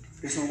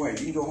 There's no way. You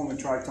can go home and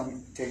try to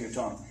tame your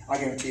tongue. I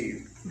guarantee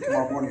you.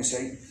 Tomorrow morning you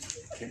say,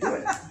 I can't do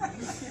it.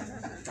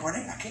 Darn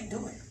it, I can't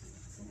do it.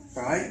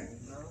 All right?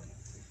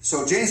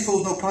 So James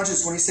pulls no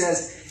punches when he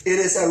says, it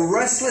is a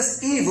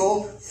restless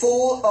evil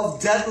full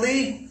of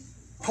deadly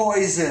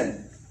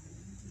poison.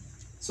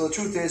 So the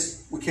truth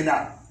is, we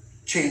cannot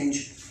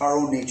change our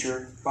own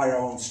nature by our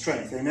own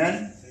strength.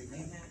 Amen?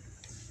 Amen.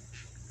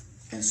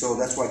 And so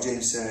that's why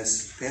James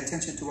says, pay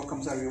attention to what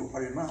comes out of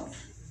your mouth.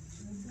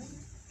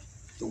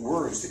 The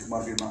words that come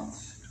out of your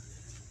mouth.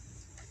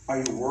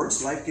 Are your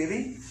words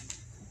life-giving?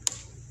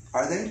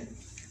 Are they?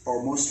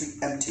 Or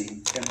mostly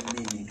empty and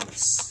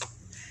meaningless?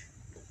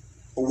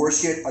 Or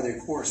worse yet, are they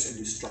coarse and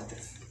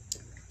destructive?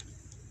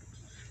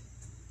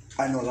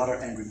 I know a lot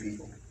of angry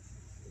people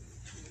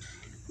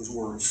whose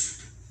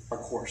words are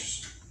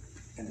coarse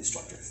and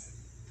destructive.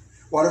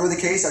 Whatever the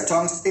case, our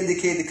tongues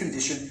indicate the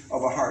condition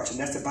of our hearts, and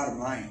that's the bottom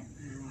line.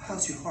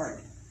 How's your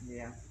heart?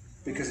 Yeah.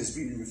 Because it's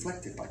being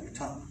reflected by your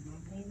tongue.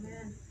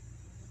 Amen.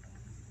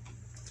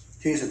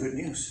 Here's the good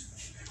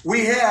news.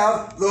 We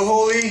have the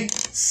Holy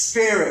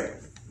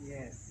Spirit.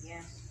 Yes.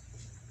 Yes.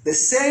 The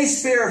same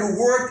Spirit who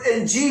worked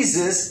in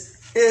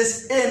Jesus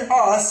is in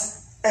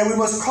us, and we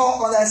must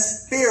call on that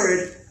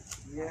Spirit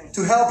Yes.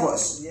 to help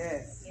us.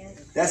 Yes. Yes.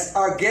 That's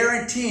our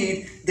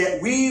guarantee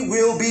that we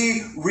will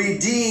be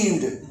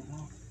redeemed.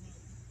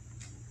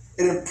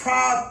 It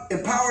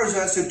empowers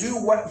us to do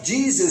what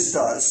Jesus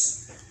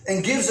does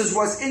and gives us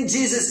what's in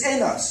Jesus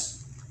in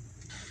us.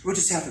 We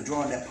just have to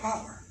draw on that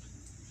power.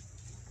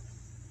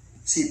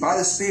 See, by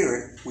the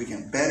Spirit, we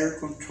can better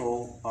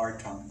control our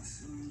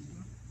tongues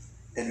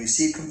and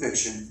receive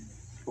conviction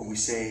when we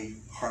say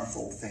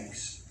harmful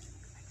things.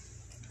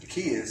 The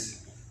key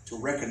is to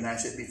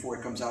recognize it before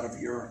it comes out of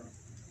your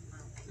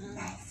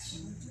mouth.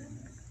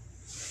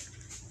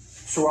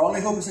 So our only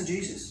hope is in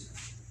Jesus.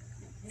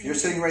 If you're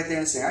sitting right there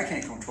and saying, I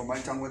can't control my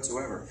tongue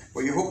whatsoever,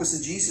 well, your hope is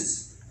in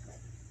Jesus.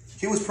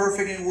 He was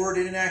perfect in word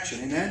and in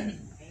action.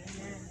 Amen?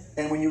 Amen.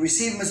 And when you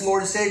receive Him as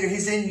Lord and Savior,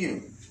 He's in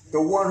you.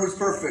 The one who's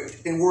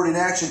perfect in word and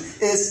action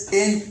is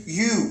in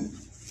you.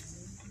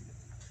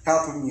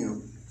 Helping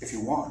you, if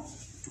you want,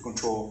 to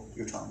control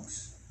your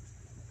tongues.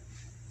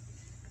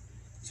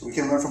 So we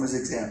can learn from His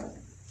example.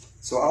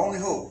 So our only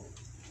hope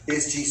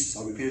is Jesus.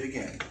 I'll repeat it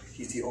again.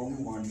 He's the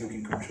only one who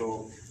can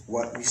control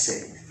what we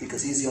say,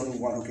 because He's the only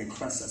one who can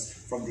cleanse us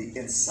from the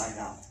inside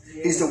out.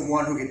 Yeah. He's the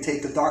one who can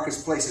take the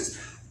darkest places.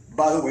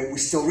 By the way, we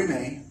still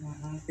remain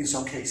in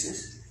some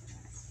cases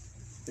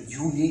that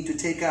you need to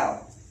take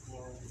out,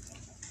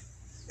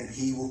 and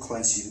He will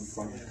cleanse you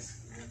from it.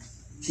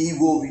 He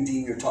will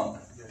redeem your tongue.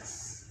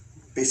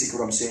 Basically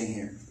what I'm saying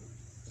here.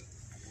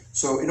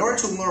 So in order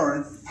to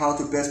learn how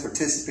to best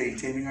participate in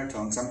taming our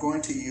tongues, I'm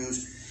going to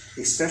use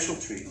a special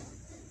tree.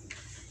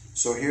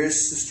 So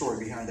here's the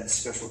story behind that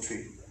special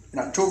tree. In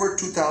October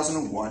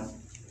 2001,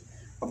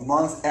 a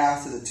month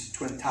after the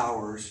Twin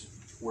Towers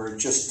were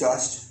just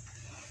dust,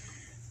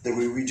 they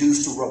were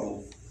reduced to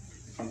rubble.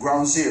 On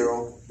ground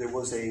zero, there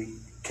was a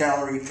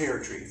Calvary pear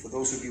tree. For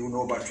those of you who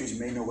know about trees, you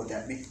may know what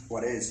that means.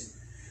 What is?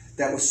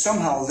 That was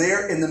somehow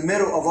there in the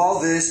middle of all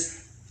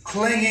this,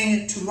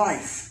 clinging to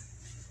life.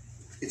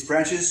 Its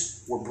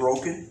branches were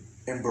broken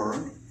and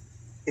burned.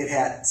 It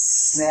had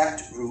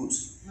snapped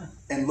roots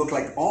and looked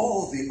like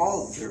all the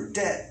other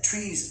dead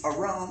trees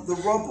around the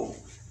rubble,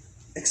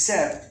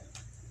 except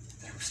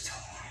that it was still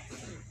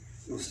alive.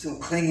 It was still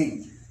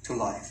clinging to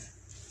life.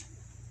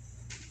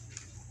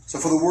 So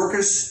for the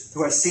workers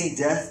who had seen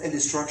death and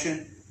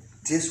destruction,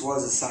 this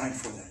was a sign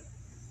for them.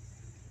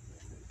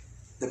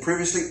 The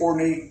previously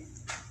ordinary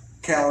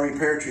Calvary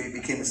pear tree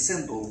became a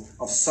symbol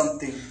of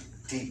something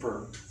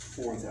deeper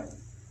for them.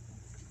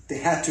 They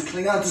had to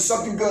cling on to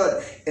something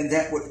good, and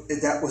that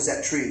was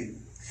that tree.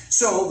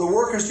 So the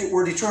workers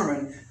were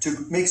determined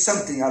to make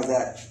something out of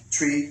that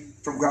tree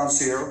from ground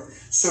zero.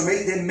 So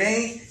they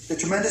made the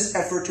tremendous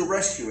effort to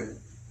rescue it,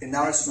 and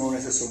now it's known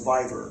as a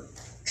survivor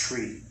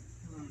tree.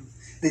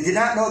 They did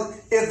not know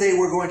if they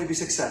were going to be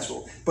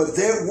successful, but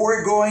they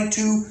were going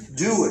to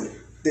do it.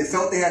 They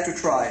felt they had to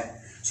try.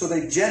 So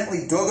they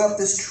gently dug up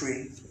this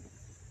tree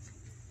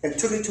and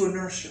took it to a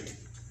nursery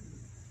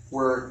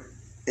where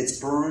its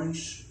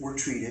burns were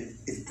treated,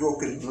 its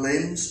broken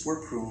limbs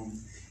were pruned,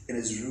 and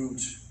its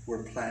roots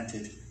were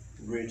planted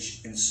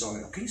rich in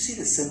soil. Can you see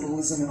the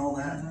symbolism and all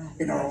that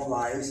in our own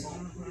lives?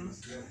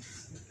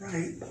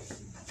 Right.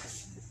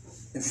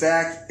 In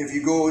fact, if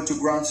you go to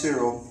ground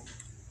zero,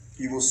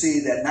 you will see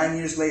that 9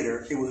 years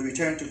later, it was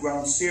returned to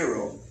ground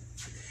zero.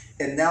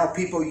 And now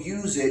people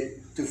use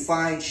it to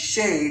find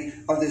shade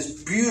on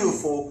this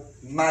beautiful,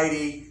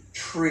 mighty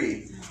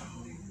tree.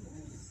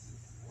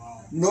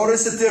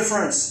 Notice the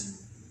difference.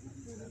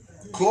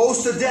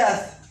 Close to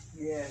death,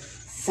 Yes.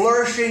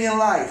 flourishing in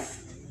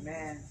life.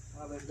 Amen.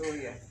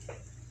 Hallelujah.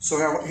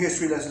 So here's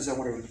 3 lessons I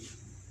want to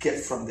get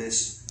from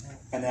this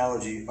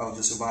analogy of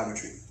the survivor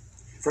tree.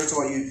 First of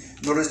all, you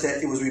notice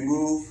that it was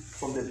removed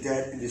from the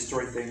dead and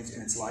destroyed things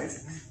in its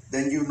life.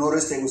 Then you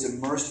notice that it was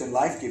immersed in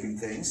life-giving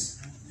things.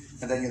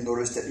 And then you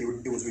notice that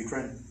it was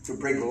returned to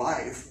bring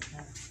life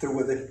to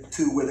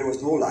where there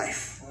was no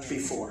life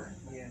before.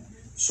 Yeah.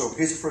 So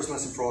here's the first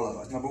lesson for all of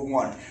us. Number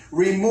 1,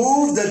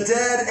 remove the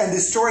dead and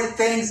destroyed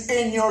things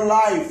in your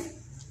life.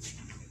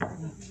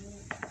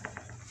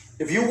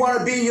 If you want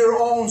to be your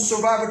own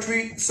survivor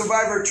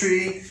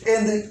tree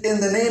in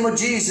the name of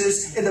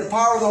Jesus, in the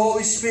power of the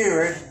Holy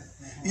Spirit,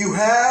 you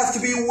have to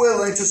be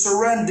willing to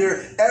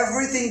surrender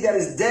everything that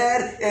is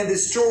dead and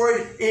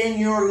destroyed in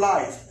your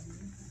life.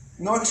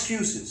 No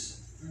excuses.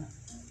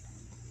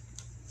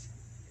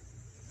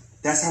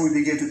 That's how we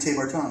begin to tame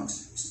our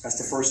tongues. That's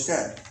the first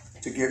step,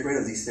 to get rid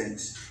of these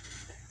things.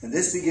 And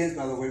this begins,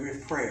 by the way,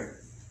 with prayer.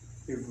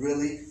 It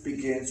really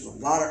begins with a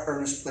lot of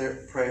earnest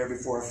prayer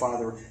before our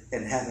Father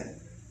in heaven.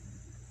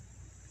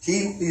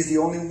 He is the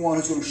only one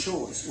who's going to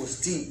show us what's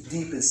deep,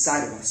 deep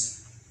inside of us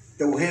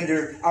that will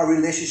hinder our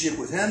relationship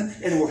with Him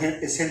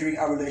and is hindering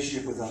our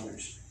relationship with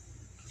others.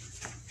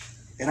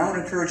 And I want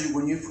to encourage you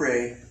when you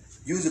pray,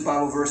 use the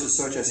Bible verses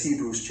such as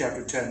Hebrews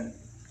chapter 10,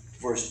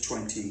 verse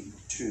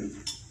 22.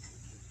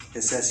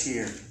 It says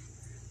here,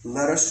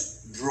 let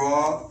us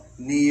draw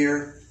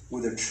near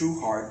with a true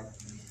heart,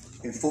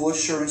 in full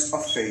assurance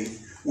of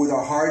faith, with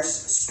our hearts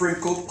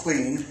sprinkled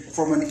clean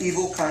from an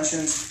evil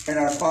conscience and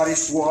our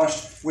bodies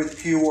washed with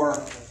pure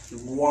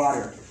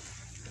water.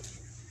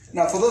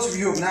 Now, for those of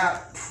you who have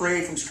not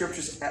prayed from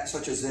scriptures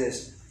such as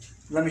this,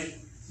 let me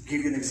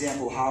give you an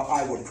example of how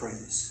I would pray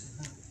this.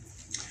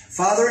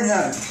 Father in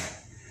heaven,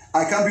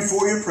 I come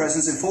before your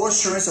presence in full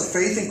assurance of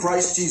faith in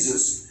Christ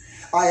Jesus.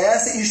 I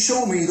ask that you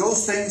show me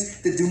those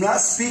things that do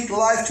not speak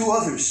life to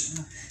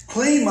others.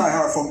 Clean my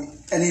heart from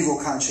an evil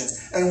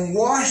conscience and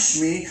wash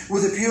me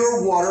with the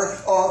pure water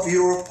of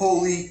your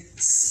Holy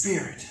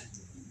Spirit.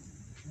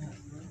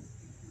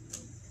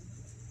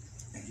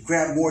 And you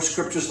grab more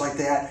scriptures like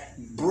that,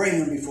 bring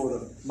them before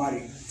the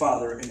mighty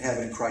Father in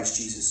heaven, Christ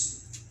Jesus.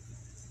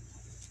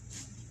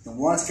 And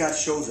once God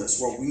shows us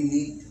what we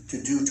need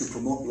to do to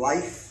promote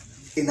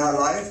life in our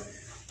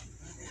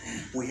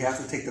life, we have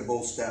to take the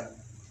bold step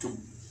to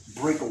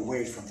break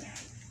away from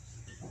that.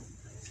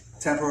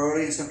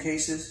 Temporarily in some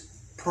cases,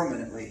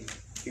 permanently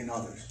in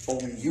others.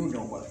 Only you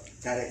know what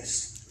that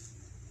is.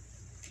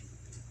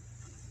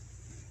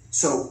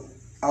 So,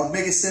 I'll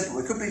make it simple.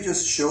 It could be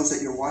just shows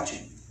that you're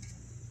watching.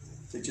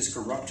 They're just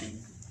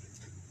corrupting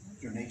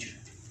your nature.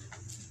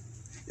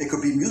 It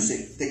could be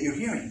music that you're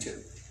hearing to.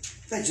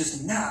 They're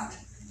just not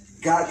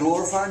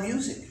God-glorifying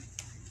music.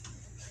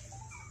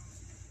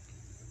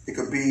 It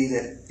could be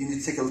that you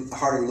need to take a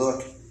harder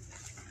look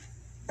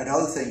at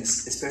other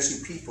things,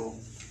 especially people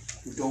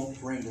who don't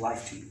bring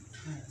life to you.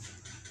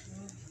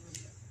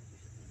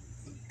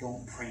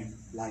 Don't bring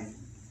life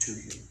to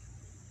you.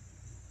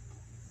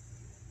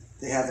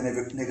 They have a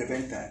negative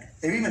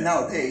impact. And even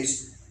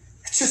nowadays,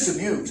 it's just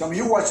the news. I mean,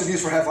 you watch the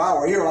news for a half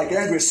hour, you're like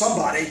angry at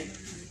somebody,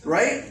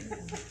 right?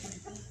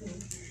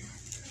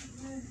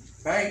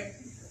 Right?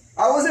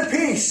 I was at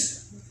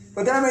peace,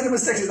 but then I made a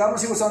mistake. I'm going to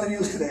see what's on the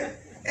news today.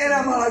 And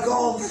I'm like,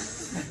 oh,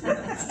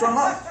 strung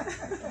up.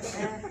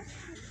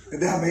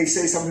 And then I may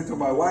say something to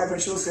my wife, and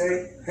she'll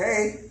say,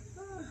 hey.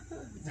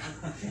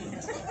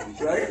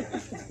 Right?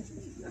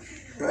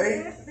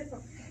 Right?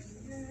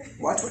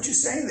 Watch what you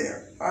say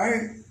there. All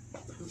right?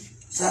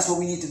 So that's what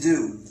we need to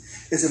do.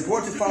 It's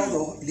important to follow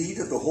the lead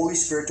of the Holy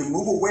Spirit to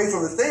move away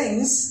from the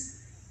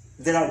things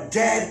that are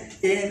dead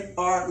in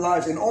our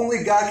lives. And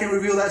only God can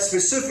reveal that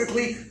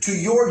specifically to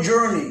your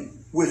journey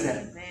with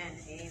Him. Amen.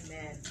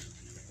 Amen.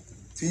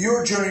 To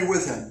your journey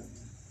with Him.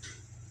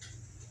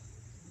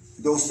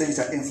 Those things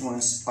that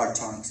influence our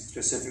tongues.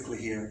 Specifically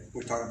here,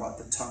 we're talking about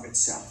the tongue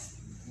itself.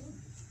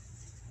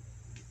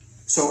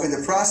 So in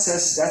the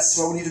process, that's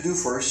what we need to do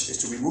first, is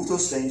to remove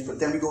those things. But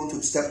then we go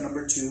into step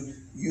number 2,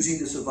 using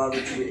the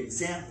survivor to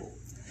example.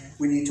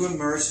 We need to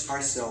immerse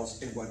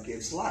ourselves in what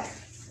gives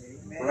life.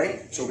 Amen.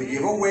 Right? So we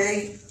give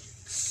away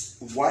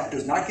what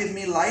does not give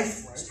me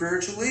life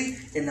spiritually,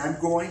 and I'm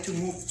going to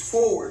move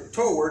forward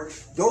toward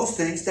those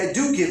things that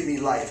do give me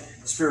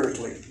life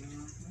spiritually.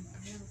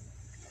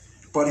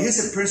 But here's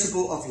the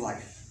principle of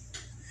life.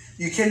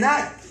 You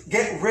cannot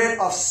get rid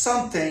of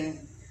something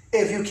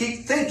if you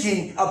keep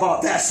thinking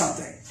about that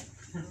something.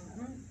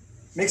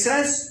 Make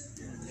sense?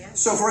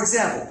 So for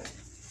example,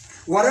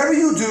 whatever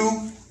you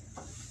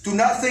do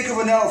not think of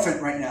an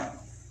elephant right now.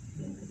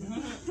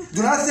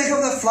 Do not think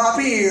of the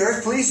floppy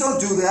ears. Please don't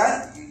do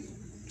that.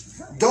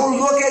 Don't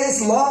look at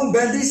its long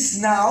bendy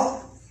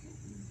snout.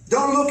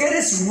 Don't look at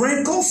its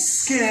wrinkled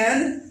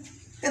skin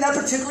and that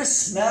particular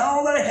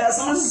smell that it has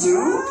in the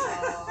zoo.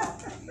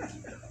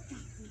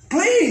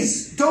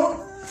 Please don't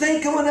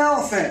think of an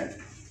elephant.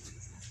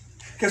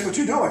 Guess what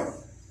you're doing?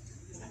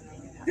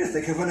 You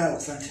think of an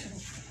elephant.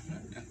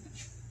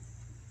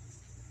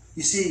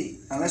 You see,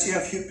 unless you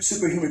have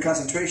superhuman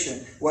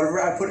concentration,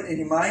 whatever I put in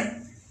your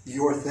mind,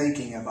 you're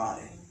thinking about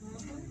it.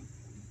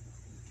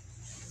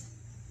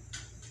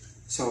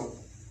 So,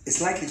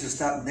 it's likely to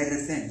stop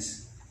negative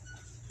things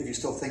if you're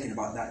still thinking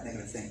about that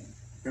negative thing.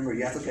 Remember,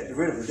 you have to get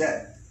rid of the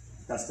dead.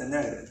 That's the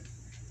negative.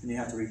 And you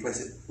have to replace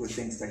it with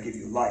things that give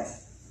you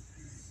life.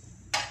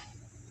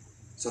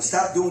 So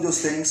stop doing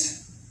those things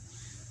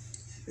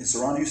and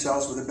surround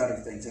yourselves with the better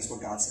things. That's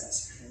what God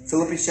says.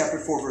 Philippians chapter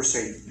 4, verse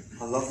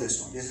 8. I love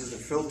this one. This is the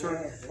filter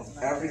of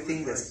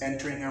everything that's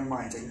entering our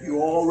minds. Are you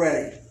all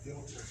ready?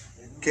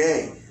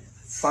 Okay.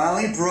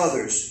 Finally,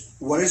 brothers,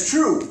 what is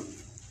true?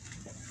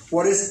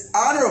 What is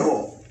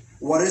honorable?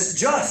 What is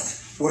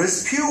just? What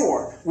is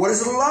pure? What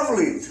is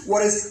lovely?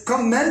 What is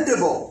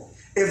commendable?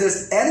 If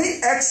there's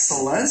any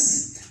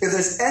excellence, if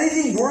there's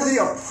anything worthy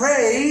of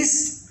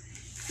praise,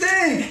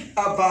 think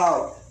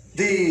about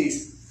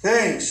these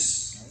things.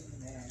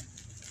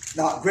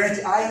 Now,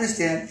 granted, I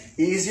understand,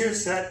 easier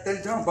said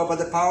than done, but by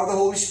the power of the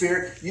Holy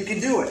Spirit, you can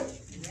do it.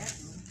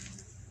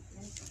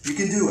 You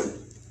can do it.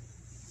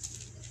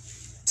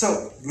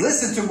 So,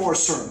 listen to more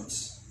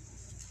sermons.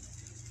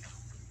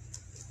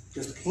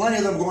 There's plenty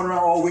of them going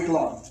around all week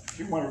long. If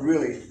you want to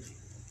really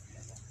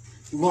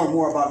learn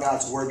more about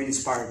God's Word, be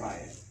inspired by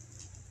it.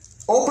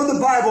 Open the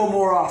Bible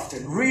more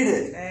often. Read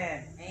it.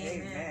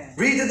 Amen.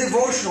 Read the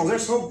devotionals.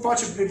 There's so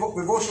much of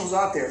devotionals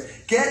out there.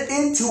 Get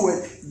into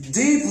it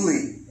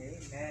deeply.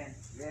 Amen.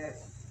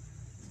 Yes.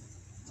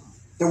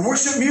 The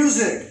worship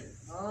music.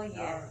 Oh,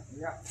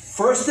 yeah.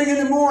 First thing in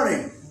the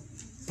morning,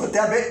 put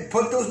that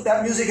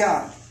music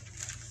on.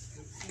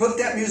 Put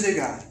that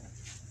music on.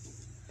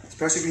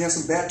 Especially if you have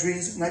some bad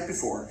dreams the night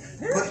before.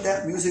 Put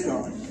that music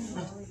on.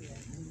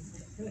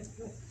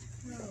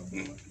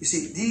 You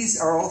see, these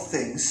are all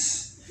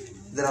things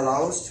that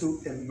allow us to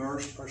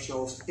immerse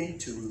ourselves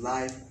into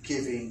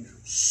life-giving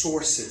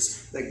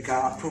sources that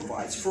God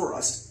provides for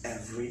us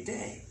every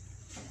day.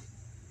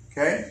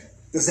 Okay?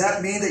 Does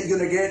that mean that you're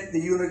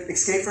gonna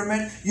escape from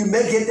it? You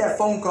may get that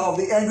phone call of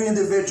the angry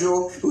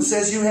individual who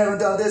says you haven't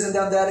done this and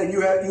done that, and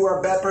you are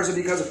a bad person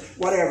because of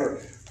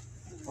whatever.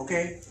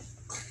 Okay?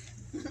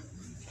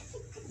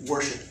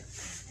 Worship.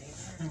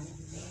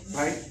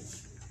 Right?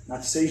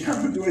 Not to say you're not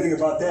going to do anything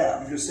about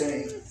that. I'm just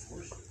saying,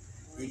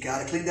 you got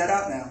to clean that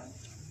out now.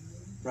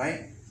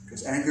 Right?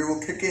 Because anger will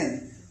kick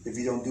in if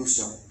you don't do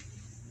so.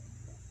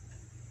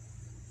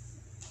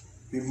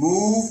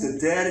 Remove the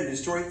dead and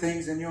destroy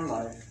things in your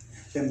life.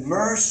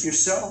 Immerse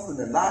yourself in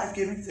the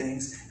life-giving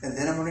things, and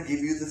then I'm going to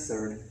give you the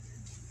third.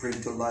 Bring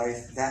to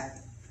life that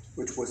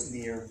which was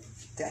near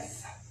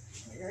death.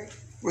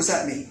 What does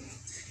that mean?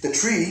 The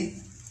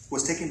tree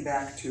was taken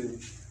back to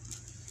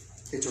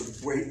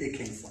where it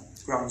came from,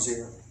 ground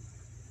zero.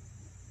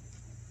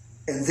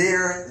 And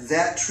there,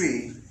 that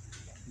tree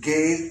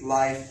gave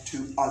life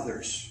to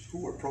others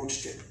who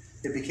approached it.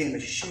 It became a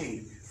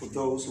shade for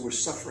those who were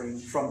suffering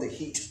from the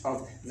heat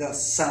of the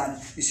sun.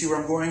 You see where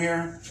I'm going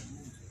here?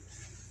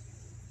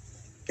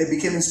 It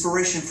became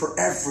inspiration for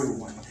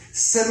everyone.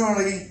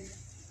 Similarly,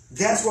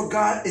 that's what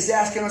God is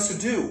asking us to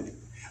do.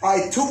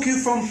 I took you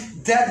from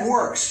dead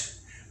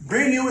works,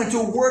 bring you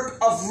into work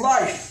of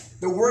life,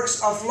 the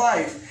works of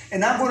life.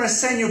 And I'm going to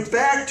send you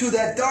back to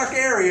that dark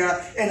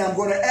area, and I'm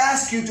going to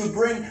ask you to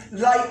bring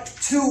light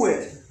to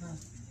it.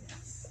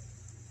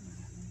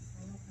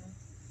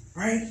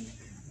 Right?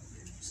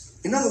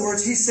 In other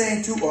words, he's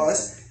saying to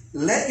us,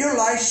 let your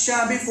light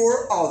shine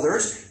before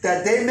others,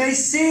 that they may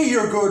see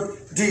your good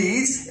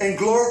deeds and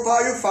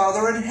glorify your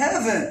Father in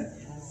heaven.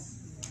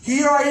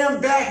 Here I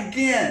am back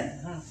again.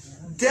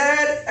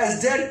 Dead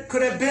as dead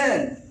could have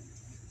been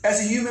as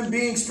a human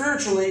being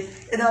spiritually,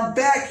 and I'm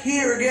back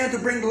here again to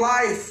bring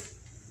life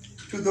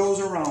to those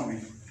around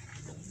me.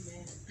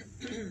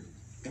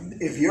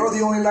 If you're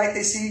the only light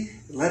they see,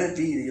 let it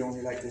be the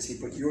only light they see,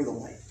 but you're the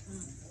light.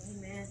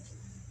 Amen.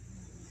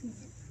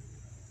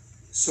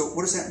 So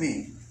what does that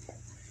mean?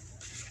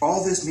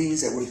 All this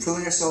means that we're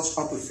filling ourselves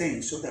up with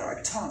things so that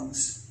our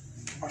tongues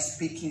are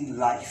speaking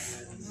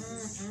life.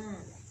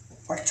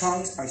 Our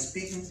tongues are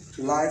speaking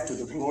life to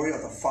the glory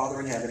of the Father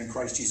in heaven in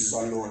Christ Jesus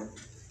our Lord,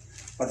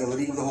 by the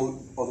leading of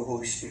the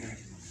Holy Spirit.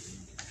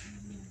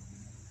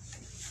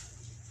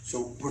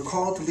 So we're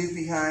called to leave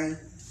behind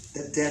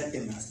the dead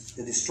in us,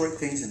 the destroyed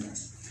things in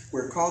us.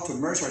 We're called to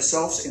immerse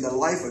ourselves in the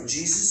life of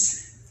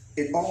Jesus,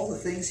 in all the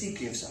things he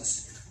gives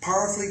us,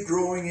 powerfully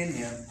growing in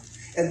him.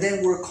 And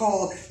then we're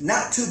called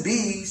not to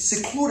be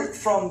secluded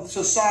from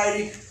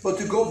society, but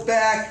to go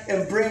back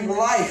and bring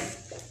life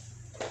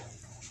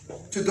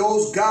to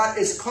those God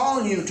is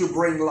calling you to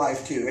bring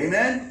life to.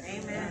 Amen?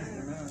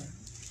 Amen.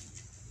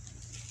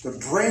 To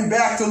bring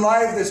back to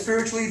life the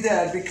spiritually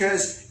dead,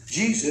 because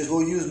Jesus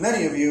will use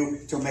many of you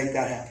to make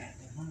that happen.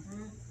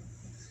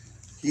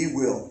 He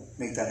will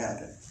make that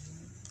happen.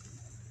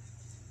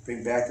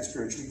 Bring back the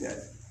spiritually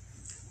dead.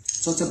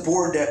 So it's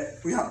important that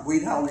we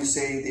not only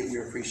say that we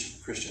are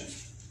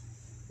Christians,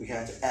 we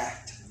have to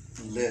act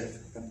and live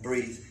and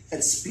breathe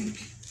and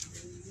speak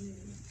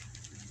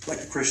like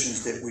the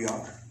Christians that we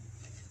are.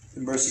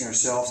 Immersing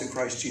ourselves in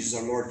Christ Jesus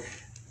our Lord,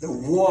 the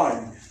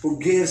one who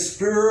gives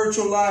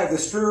spiritual life, the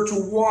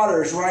spiritual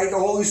waters, right? The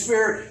Holy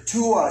Spirit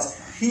to us.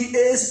 He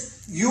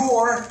is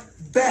your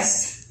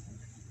best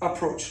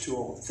approach to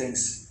all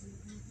things.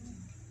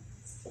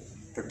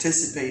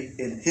 Participate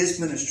in his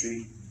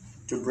ministry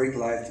to bring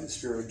life to the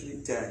spiritually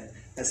dead,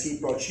 as he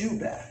brought you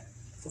back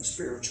from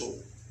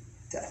spiritual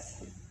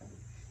death.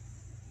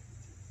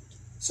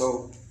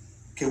 So,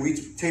 can we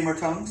tame our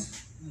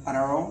tongues on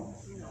our own?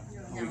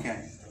 No. We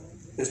can't.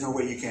 There's no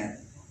way you can.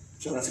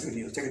 So that's good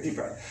news. Take a deep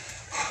breath.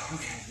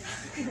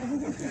 Okay.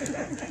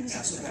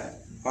 Not so bad.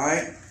 All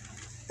right?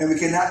 And we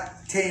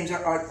cannot tame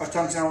our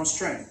tongues in our own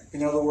strength.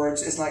 In other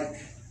words, it's like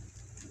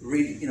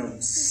reading,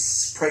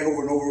 pray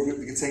over and over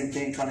the same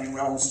thing, trying in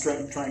our own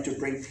strength, trying to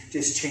bring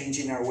just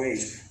changing our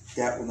ways.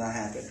 That will not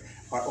happen.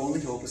 Our only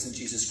hope is in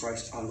Jesus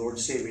Christ, our Lord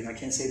and Savior. And I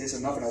can't say this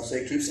enough, and I'll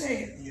keep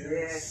saying it.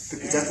 Yes.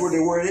 Because that's where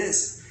the word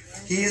is.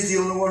 He is the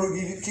only one who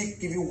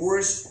give you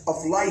words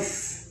of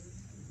life.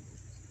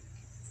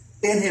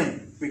 In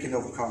him, we can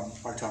overcome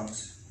our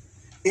tongues.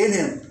 In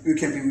him, we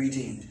can be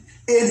redeemed.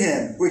 In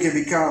him, we can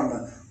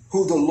become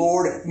who the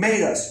Lord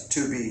made us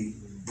to be.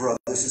 Brothers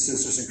and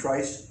sisters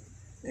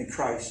in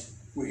Christ,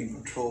 we can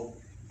control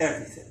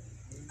everything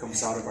that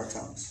comes out of our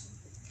tongues.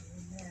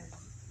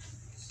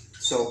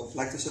 So,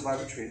 like the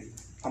survivor tree,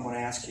 I'm going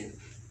to ask you.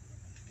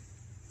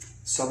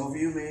 Some of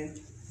you may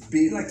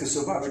be like the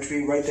survivor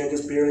tree right there,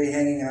 just barely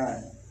hanging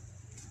on.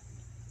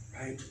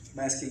 Right? I'm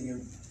asking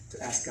you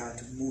to ask God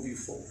to move you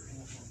forward.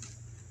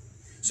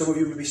 Some of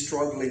you may be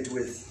struggling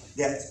with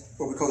that,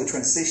 what we call the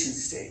transition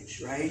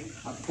stage, right?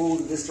 I'm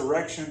pulled in this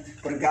direction,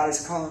 but God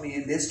is calling me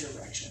in this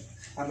direction.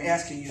 I'm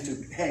asking you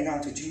to hang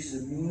on to Jesus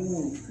and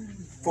move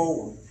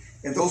forward.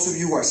 And those of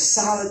you who are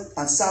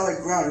on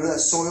solid ground, you know that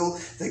soil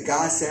that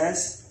God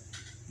says,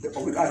 I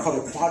call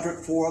it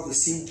quadrant 4 of the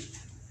seed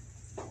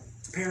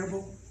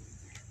parable,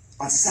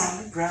 on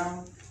solid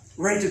ground,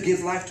 ready to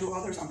give life to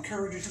others, I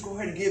encourage you to go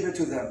ahead and give it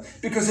to them,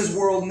 because this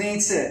world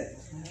needs it.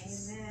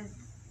 Amen.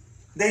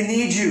 They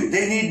need you.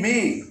 They need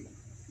me,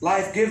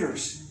 life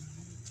givers,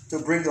 to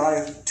bring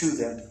life to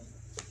them.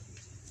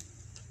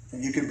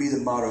 And you can be the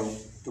motto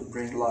to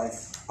bring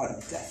life out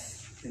of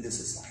death in this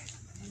society.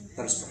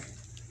 Let us pray.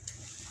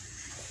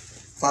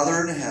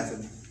 Father in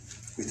heaven,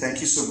 we thank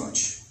you so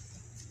much.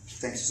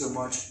 Thank you so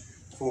much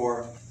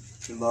for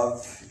your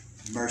love,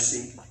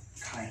 mercy,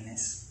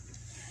 kindness.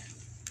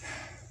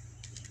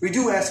 We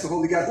do ask,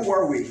 Holy God, who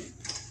are we?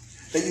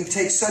 That you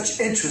take such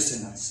interest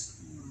in us.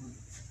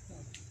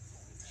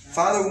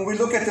 Father, when we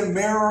look at the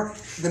mirror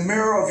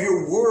of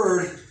your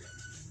word,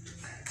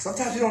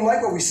 sometimes we don't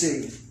like what we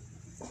see.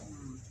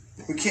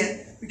 We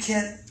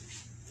can't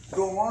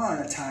go on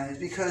at times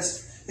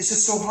because it's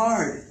just so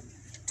hard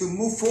to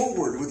move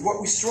forward with what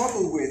we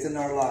struggle with in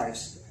our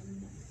lives.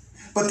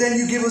 But then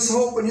you give us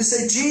hope and you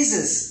say,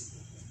 Jesus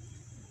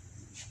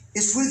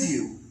is with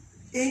you,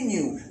 in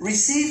you.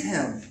 Receive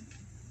him.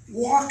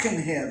 Walk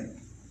in him.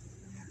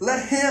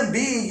 Let him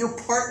be your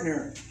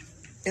partner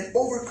in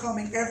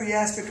overcoming every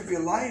aspect of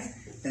your life,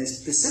 and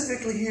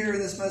specifically here in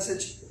this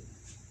message,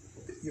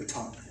 your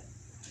tongue.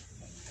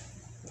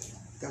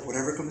 That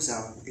whatever comes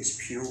out is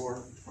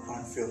pure,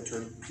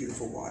 unfiltered,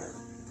 beautiful water,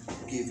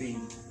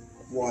 giving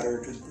water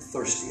to the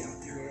thirsty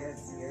out there.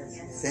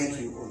 Yes. Thank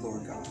you, O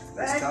Lord God, for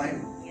this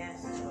time.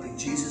 Yes. In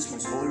Jesus'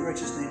 most holy,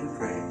 righteous name we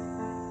pray.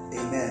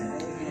 Amen.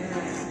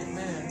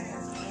 Amen.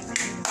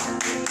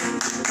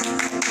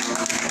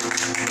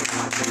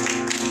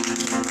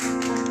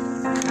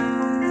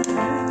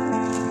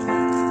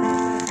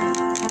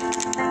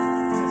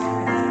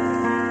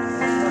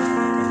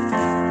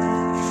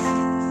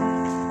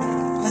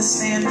 Let's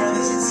stand,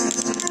 brothers and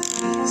sisters,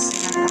 and we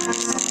sing our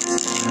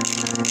song,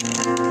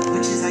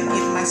 which is I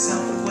give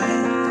myself away,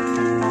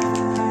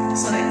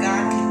 so that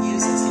God can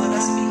use us. Let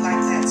us be like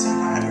that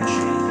survivor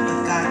tree.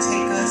 Let God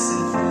take us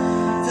and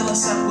fill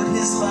us up with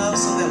his love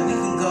so that we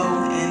can go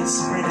and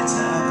spread it to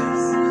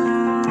others.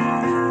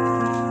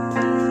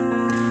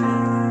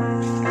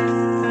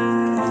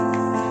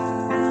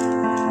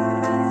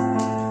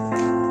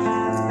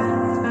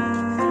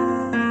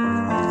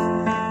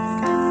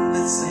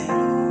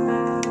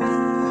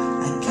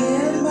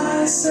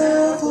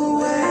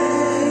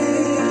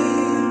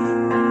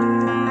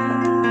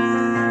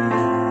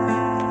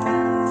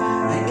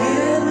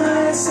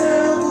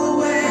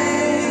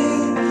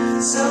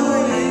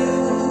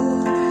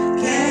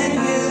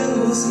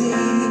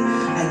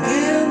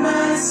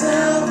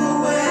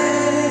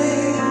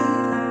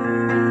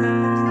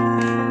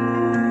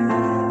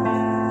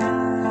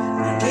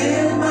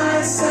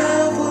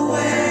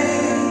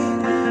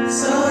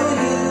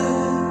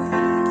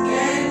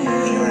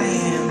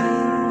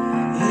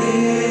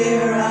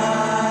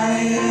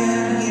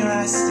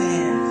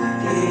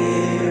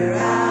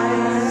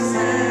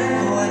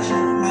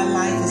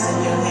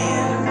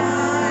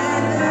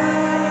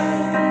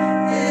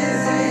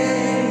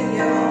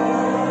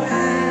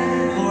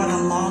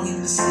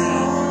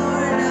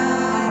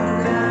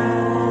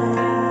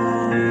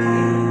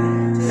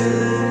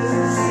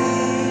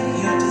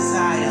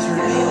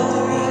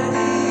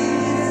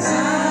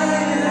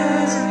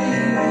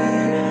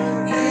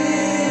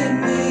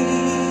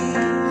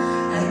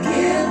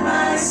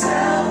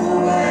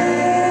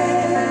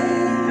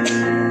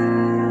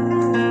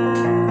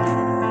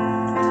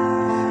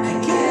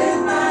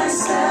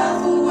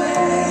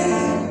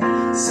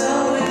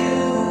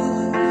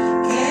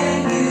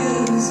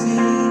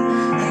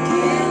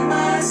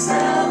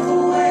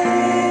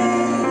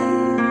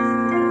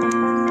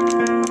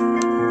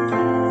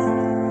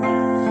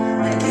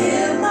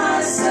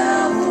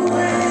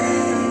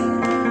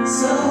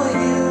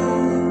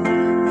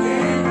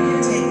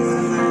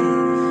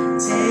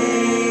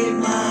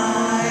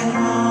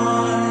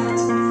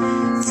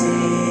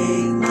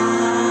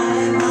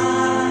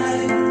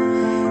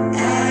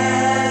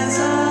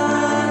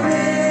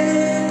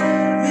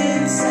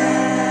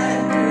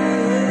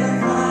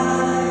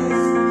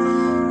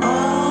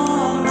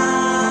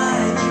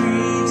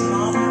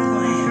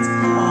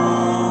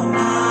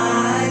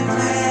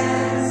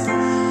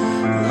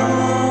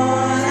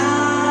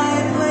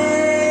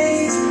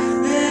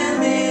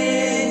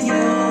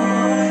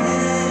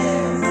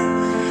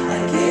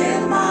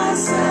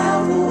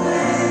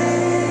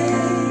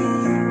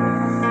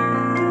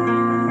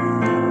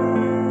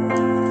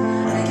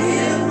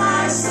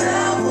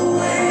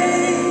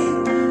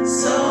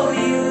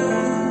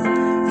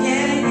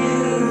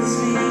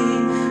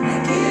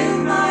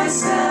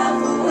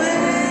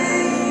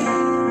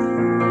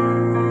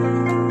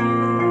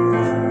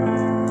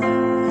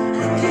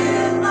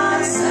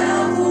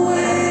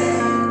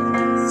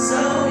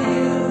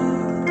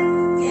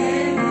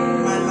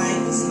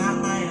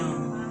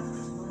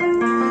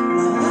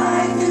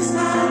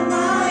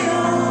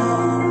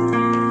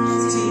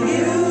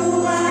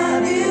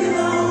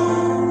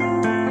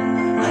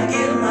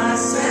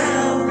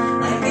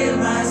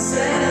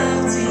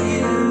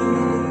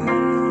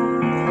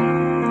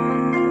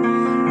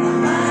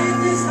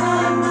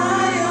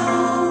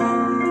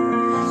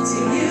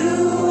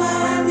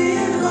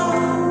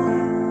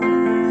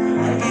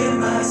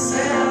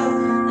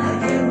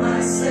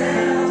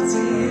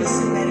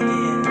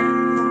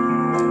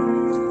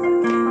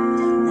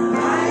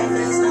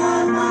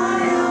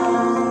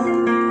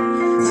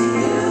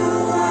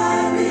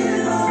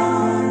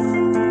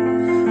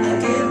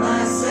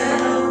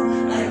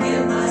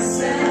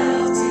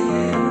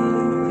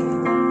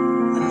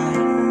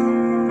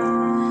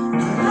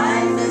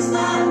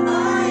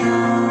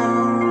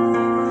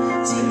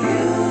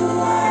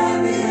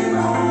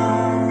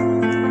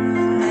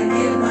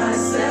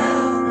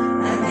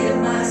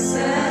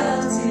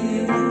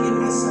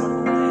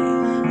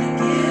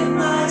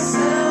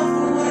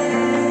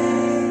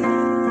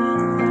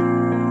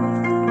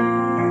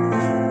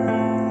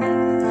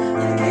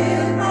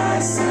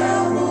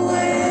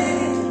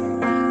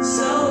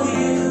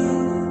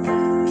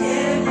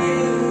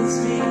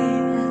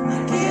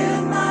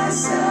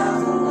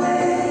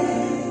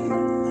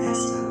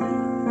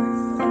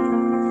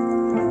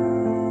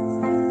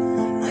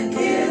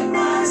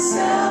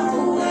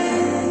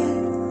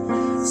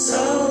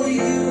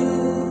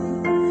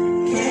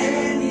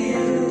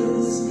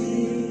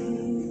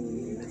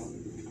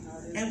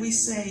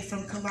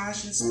 study from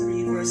Colossians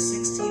 3, verse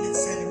 16 and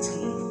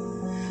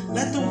 17.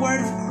 Let the word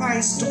of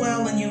Christ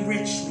dwell in you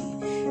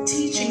richly,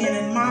 teaching and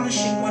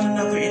admonishing one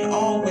another in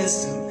all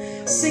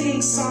wisdom,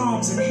 singing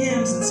psalms and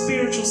hymns and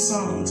spiritual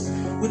songs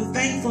with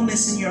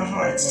thankfulness in your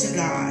hearts to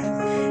God.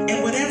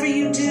 And whatever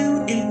you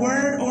do, in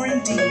word or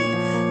in deed,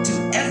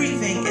 do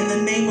everything in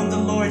the name of the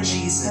Lord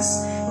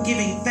Jesus,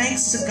 giving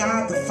thanks to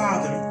God the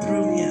Father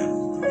through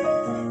him.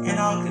 And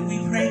all could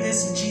we pray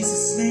this in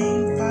Jesus'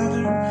 name,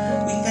 Father?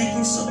 We thank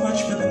you so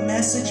much for the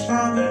message,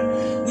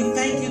 Father. We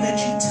thank you that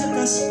you took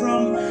us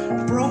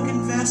from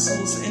broken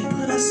vessels and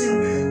put us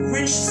in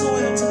rich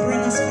soil to bring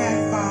us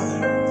back,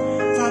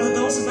 Father. Father,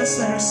 those of us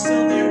that are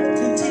still there,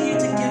 continue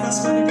to give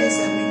us what it is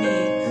that we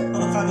need.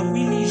 Oh, Father,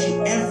 we need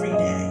you every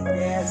day.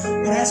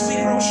 But as we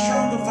grow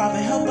stronger, Father,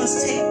 help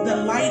us take the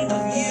light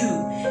of you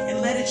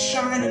and let it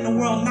shine in the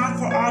world, not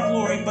for our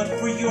glory, but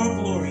for your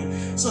glory,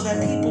 so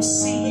that people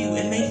see you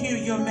and they hear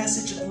your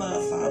message of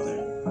love, Father.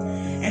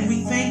 And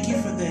we thank you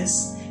for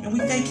this, and we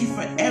thank you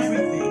for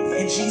everything.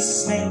 In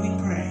Jesus' name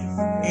we pray.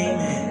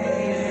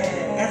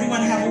 Amen.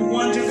 Everyone have a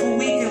wonderful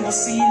week, and we'll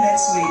see you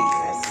next week.